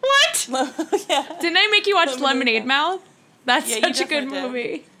 What? Yeah. Didn't I make you watch Lemonade Lemonade Mouth? That's Yeah, you such a good definitely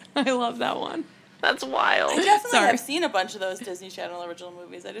did. movie. I love that one. That's wild. I definitely Sorry. have seen a bunch of those Disney Channel original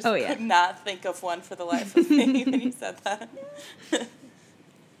movies. I just Oh, yeah. could not think of one for the life of me when you said that.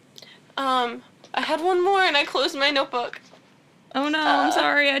 I had one more and I closed my notebook. Oh no, I'm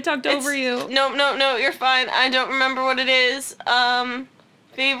sorry. I talked over you. No, you're fine. I don't remember what it is.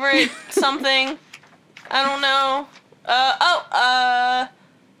 Favorite something. I don't know.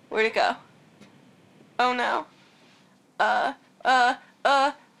 Where'd it go? Oh no.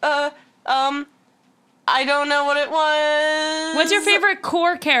 I don't know what it was. What's your favorite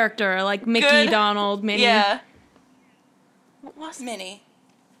core character? Like Mickey, Good. Donald, Minnie? Yeah. What was it? Minnie.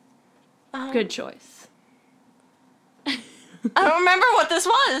 Good choice. I don't remember what this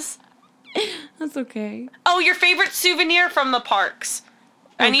was. That's okay. Oh, your favorite souvenir from the parks.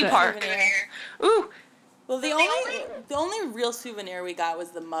 Any good. park. Souvenir. Ooh. Well, the only real souvenir we got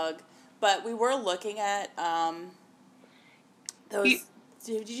was the mug, but we were looking at those. You-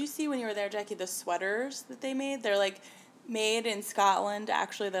 Did you see when you were there, Jackie, the sweaters that they made? They're like made in Scotland.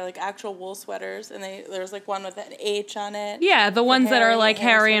 Actually, they're like actual wool sweaters, and there's like one with an H on it. Yeah, the ones that are Harry- like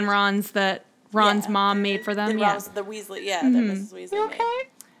Harry and sweaters. Ron's that Ron's Yeah. mom made for them. The Yeah. Ron's- the Weasley, that Mrs. Weasley You made. okay?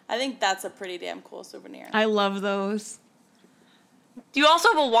 I think that's a pretty damn cool souvenir. I love those. You also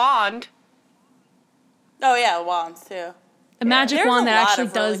have a wand. Oh yeah, wands too. A magic There's wand a that lot actually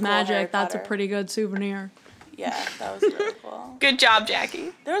of really does cool Harry magic. That's a Potter. pretty good souvenir. Yeah, that was really cool. Good job,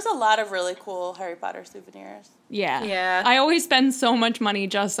 Jackie. There was a lot of really cool Harry Potter souvenirs. Yeah. Yeah. I always spend so much money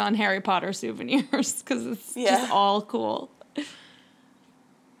just on Harry Potter souvenirs because it's Yeah. just all cool.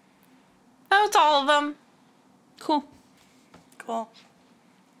 That's all of them. Cool. Cool.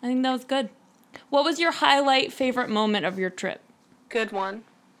 I think that was good. What was your highlight favorite moment of your trip? Good one.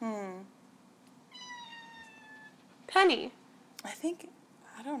 Penny.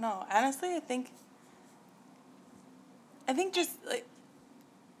 I don't know. Honestly, I think just, like,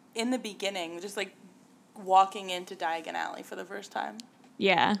 in the beginning, just, like, walking into Diagon Alley for the first time.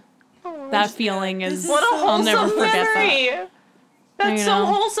 Yeah. That feeling is... What a I'll wholesome never forget that. memory. That's I so know.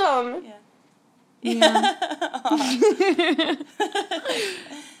 wholesome. Yeah. Yeah.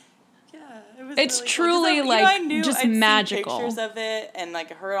 Yeah, it was It's really truly, cool. 'Cause like, I knew just I'd seen magical. pictures of it and,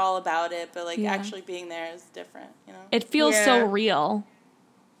 like, heard all about it, but, like, Yeah. actually being there is different, you know? It feels so Yeah. real.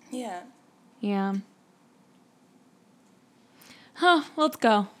 Yeah. Yeah. Huh, let's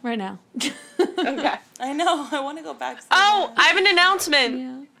go right now. Okay. I know. I want to go back. So Oh, bad. I have an announcement.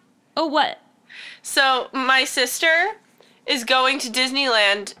 Yeah. Oh, what? So, my sister is going to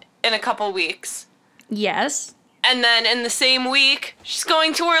Disneyland in a couple weeks. Yes. And then in the same week, she's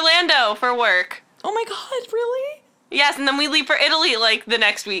going to Orlando for work. Oh my god, really? Yes, and then we leave for Italy, like, the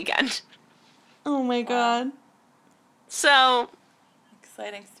next weekend. Oh my god. So,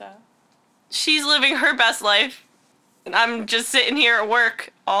 Exciting stuff. she's living her best life. And I'm just sitting here at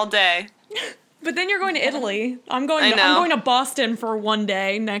work all day. But then you're going to Italy. I'm going I know. to Boston for one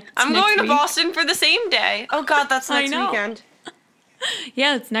day next I'm going to week. Boston for the same day. Oh god, that's I next know. weekend.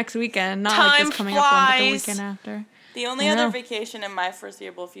 Yeah, it's next weekend, not like Time just coming up on the flies. weekend after. The only I other know. vacation in my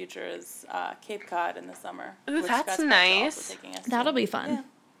foreseeable future is Cape Cod in the summer. Ooh, which that's Scott's nice. also taking us That'll to. be fun. Yeah.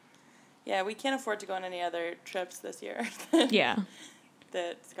 Yeah, we can't afford to go on any other trips this year Yeah.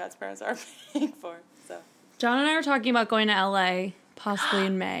 that Scott's parents are paying for. So, John and I were talking about going to LA, possibly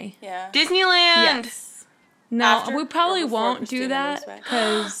in May. yeah. Disneyland. Yes. No, After we or probably before won't do Christina that moves back?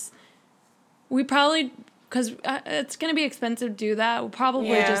 because it's going to be expensive to do that. We'll probably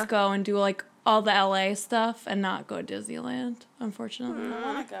Yeah. just go and do like all the LA stuff and not go to Disneyland, unfortunately. I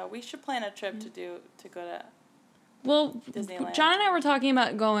want to go. We should plan a trip to go to. Well, Disneyland. John and I were talking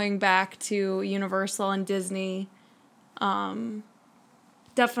about going back to Universal and Disney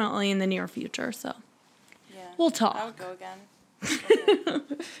definitely in the near future, so Yeah. we'll I talk. would go again.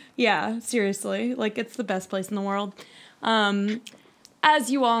 Yeah, seriously. Like, it's the best place in the world.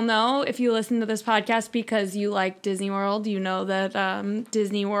 As you all know, if you listen to this podcast because you like Disney World, you know that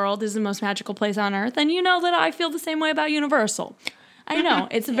Disney World is the most magical place on earth, and you know that I feel the same way about Universal. I know,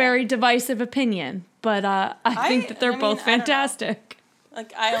 it's a very divisive opinion, but I think that they're I mean, both I don't know. fantastic.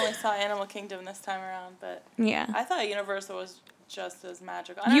 Like, I only saw Animal Kingdom this time around, but Yeah. I thought Universal was just as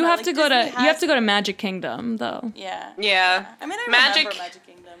magical. I don't You know, have like, to go to Disney you have has- to go to Magic Kingdom though. Yeah. Yeah. I mean, I Magic- remember Magic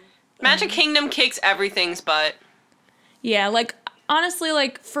Kingdom. but- Magic Kingdom kicks everything's butt. Yeah, like honestly,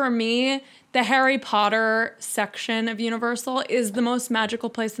 like for me, the Harry Potter section of Universal is the most magical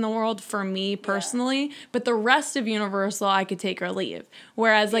place in the world for me personally, but the rest of Universal I could take or leave.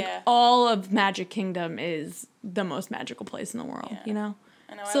 Whereas like Yeah. all of Magic Kingdom is the most magical place in the world, Yeah. you know?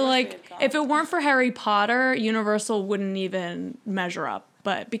 I know, I So wish we like had gone. if it weren't for Harry Potter, Universal wouldn't even measure up.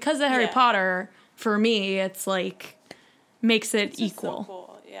 But because of Harry Yeah. Potter, for me, it's like makes it It's just equal. So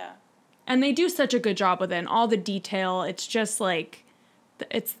cool. Yeah. And they do such a good job with it and all the detail. It's just like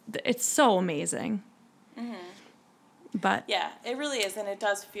it's so amazing. But Yeah, it really is, and it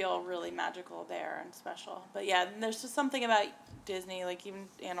does feel really magical there and special. But yeah, there's just something about Disney, like even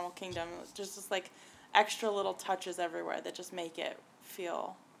Animal Kingdom, just like extra little touches everywhere that just make it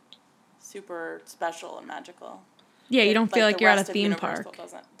feel super special and magical. yeah, you that, don't feel like the you're at a rest of theme Universal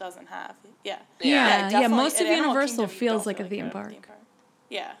park. doesn't have. Yeah. Yeah, definitely. most of At Animal Universal Kingdom, you feels don't like a feel theme you're at park.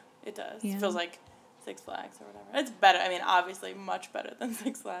 Yeah, it does. Yeah. It feels like Six Flags or whatever. It's better. I mean, obviously much better than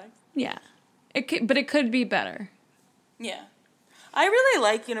Six Flags. Yeah. But it could be better. Yeah. I really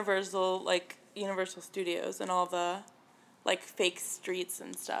like Universal Studios and all the like fake streets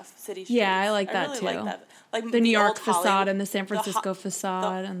and stuff, city streets. Yeah, I like that really too. Like that. Like The New York old facade Hollywood- and the San the Ho- Francisco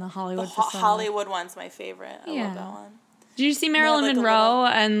facade and the Hollywood the facade. Hollywood one's my favorite. I Yeah. love that one. Did you see Marilyn like, a Monroe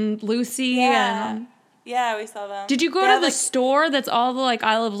and Lucy? Yeah. And Yeah, we saw them. did you go They to had, the like, store that's all the like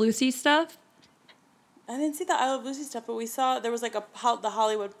I Love Lucy stuff? I didn't see the I Love Lucy stuff, but we saw there was like the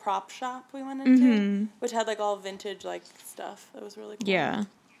Hollywood prop shop we went into, which had like all vintage like stuff. That was really cool. Yeah.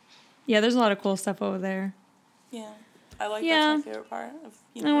 Yeah, there's a lot of cool stuff over there. Yeah. I like Yeah. that's my favorite part of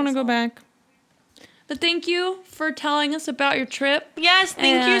Universal. I want to go back. But thank you for telling us about your trip. Yes,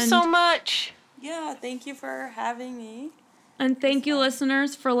 thank you so And- much. Yeah, thank you for having me. And thank you,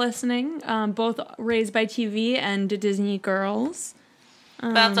 listeners, for listening. Both Raised by TV and Disney Girls.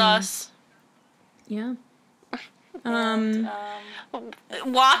 That's us. Yeah. And, Watch if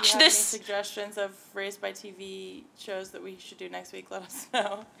you have any this. suggestions of Raised by TV shows that we should do next week, let us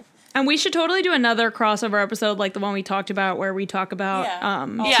know. And we should totally do another crossover episode like the one we talked about where we talk about All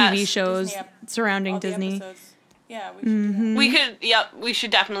TV Yes. shows Disney surrounding all the Disney. episodes. Yeah, we should do that. We could, we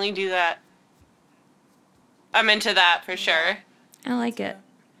should definitely do that. I'm into that for sure. I like it.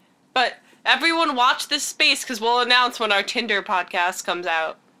 But everyone watch this space because we'll announce when our Tinder podcast comes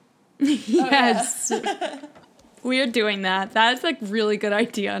out. Yes. We are doing that. That's a really good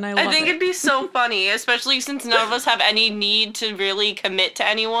idea, and I love I think it. it'd be so funny, especially since none of us have any need to really commit to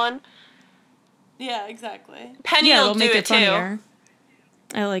anyone. Yeah, exactly. Penny Yeah, will it'll do make it it too. funnier.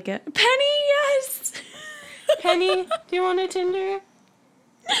 I like it. Penny, yes! Penny, do you want a Tinder?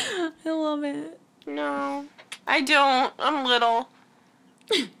 I love it. No, I don't. I'm little.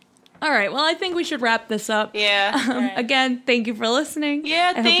 All right, well, I think we should wrap this up. Yeah. Right. Again, thank you for listening.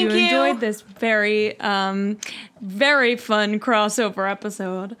 Yeah, I hope thank you you. enjoyed this very, very fun crossover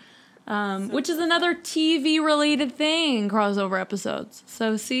episode, which is another TV-related thing, crossover episodes.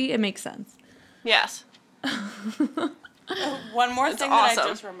 So, see, it makes sense. Yes. One more It's thing that I awesome.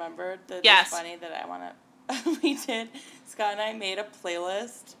 just remembered that Yes. is funny that I want to. We did. Scott and I made a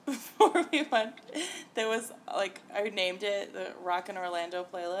playlist before we went. That was like I named it the Rockin' Orlando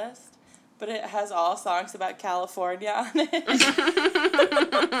playlist, but it has all songs about California on it.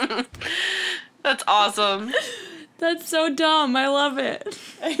 That's awesome. That's so dumb. I love it.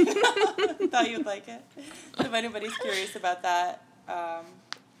 I thought you'd like it. So if anybody's curious about that,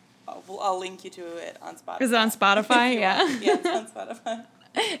 I'll link you to it on Spotify. Is it on Spotify? Yeah. Yeah, it's on Spotify.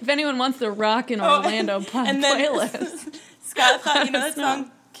 If anyone wants the Rock in Orlando playlist. Scott thought, you know Let that us know.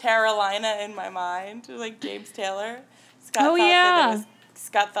 song Carolina in My Mind, like James Taylor? Scott Oh, thought yeah.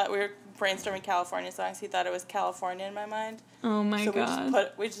 Scott thought we were brainstorming California songs. He thought it was California in My Mind. Oh my So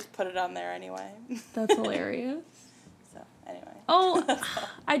god. we just put it on there anyway. That's hilarious. So anyway. Oh,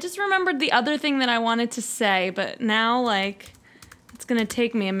 I just remembered the other thing that I wanted to say, but now, like, it's going to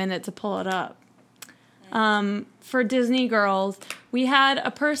take me a minute to pull it up. For Disney Girls, we had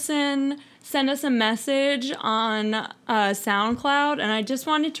a person send us a message on SoundCloud, and I just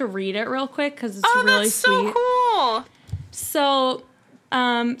wanted to read it real quick because it's Oh, really that's sweet. so cool. So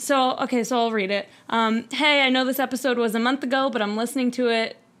I'll read it. Hey, I know this episode was a month ago, but I'm listening to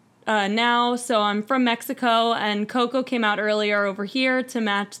it now. So I'm from Mexico, and Coco came out earlier over here to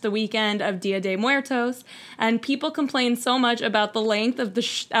match the weekend of Dia de Muertos. And people complained so much about the length of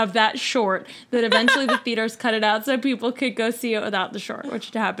of that short that eventually the theaters cut it out so people could go see it without the short,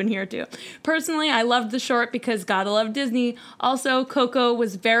 which happened here too. Personally, I loved the short because gotta love Disney. Also, Coco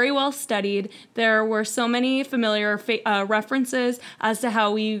was very well studied. There were so many familiar references as to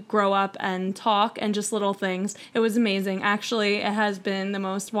how we grow up and talk and just little things. It was amazing. Actually, it has been the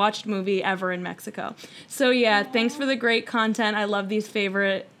most watched movie ever in Mexico. So yeah, thanks for the great content. I love these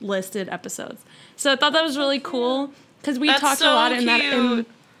favorite listed episodes. So I thought that was really cool because we That's talked so a lot in that. cute.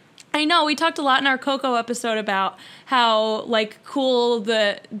 I know we talked a lot in our Coco episode about how like cool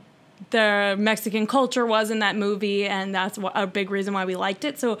the Mexican culture was in that movie, and that's a big reason why we liked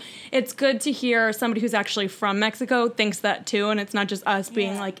it. So it's good to hear somebody who's actually from Mexico thinks that too, and it's not just us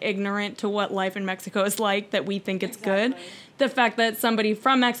being like ignorant to what life in Mexico is like that we think it's good. The fact that somebody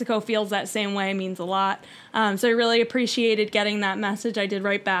from Mexico feels that same way means a lot. So I really appreciated getting that message. I did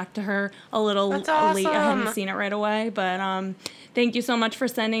write back to her a little That's late. I hadn't awesome. seen it right away, but thank you so much for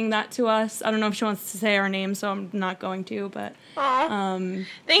sending that to us. I don't know if she wants to say our name, so I'm not going to, but Aw.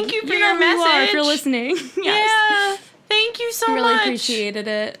 Thank you for you your know who message. you are if you're listening. Yes. Yeah. Thank you so Really much. appreciated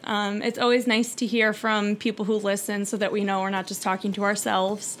it. It's always nice to hear from people who listen so that we know we're not just talking to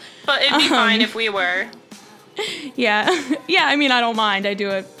ourselves. But it'd be fine if we were. Yeah. Yeah, I mean, I don't mind. I do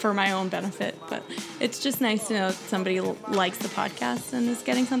it for my own benefit, but it's just nice to know that somebody likes the podcast and is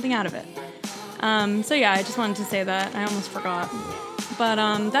getting something out of it. So yeah, I just wanted to say that. I almost forgot. But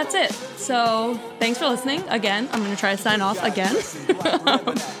that's it. So thanks for listening. Again, I'm going to try to sign off again.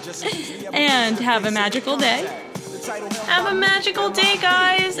 And have a magical day. Have a magical day,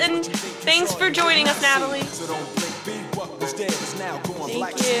 guys, and thanks for joining us, Natalie.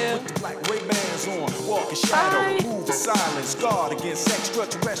 Thank you. Walking shadow, move in silence, guard against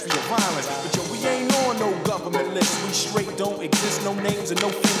extraterrestrial violence. But yo, we ain't on no government list. We straight don't exist, no names and no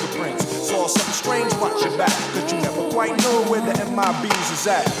fingerprints. Saw something strange, watch your back, cause you never quite know where the MIBs is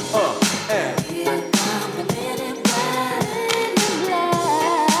at.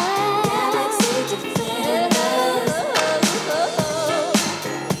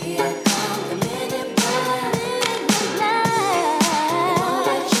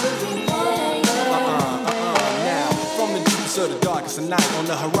 Now, from the deeps of the darkest of night on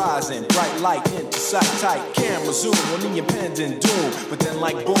the horizon, bright light into sight tight. Camera zoom on the impending doom. But then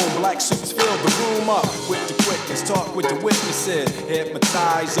like boom, black suits fill the room up with the quickness. Talk with the witnesses.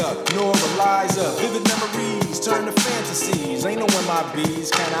 Hypnotize up, normalize up. Vivid memories turn to fantasies. Ain't no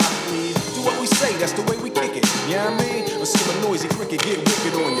MIBs, can I please? Do what we say, that's the way we kick it. You know what I mean? Or see a noisy cricket get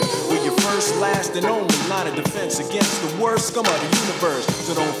wicked on you. We're your first, last, and only line of defense against the worst scum of the universe.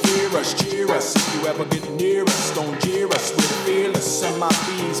 So don't fear us, cheer us. If you ever get near us, don't jeer us. We're fearless.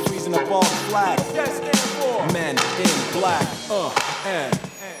 MIBs freezing up all the flag. That stand for Men in Black. And.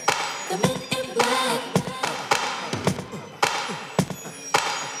 The Men in Black.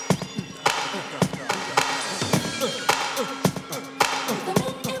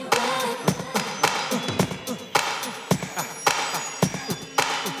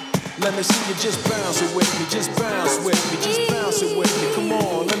 Let me see you just bounce it with me, just bounce with me, just bounce it with me. Come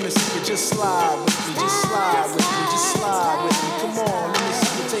on, let me see you just slide with me, just slide with me, just slide with me. Come on, let me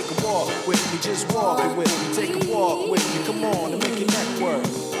see you take a walk with me, just walk it with me, take a walk with me. Come on, and make your neck work,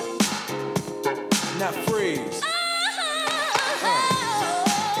 not freeze.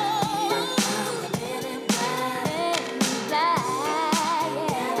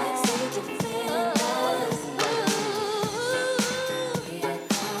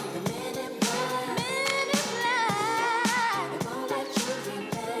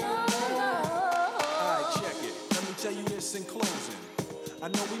 In closing, I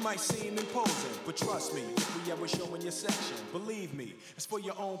know we might seem imposing, but trust me, if we ever show in your section, believe me, it's for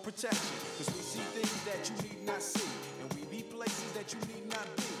your own protection. Cause we see things that you need not see, and we be places that you need not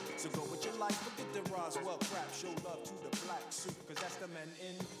be. So go with your life, forget the Roswell crap, show love to the black suit, cause that's the men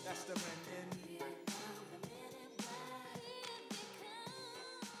in, that's the men in.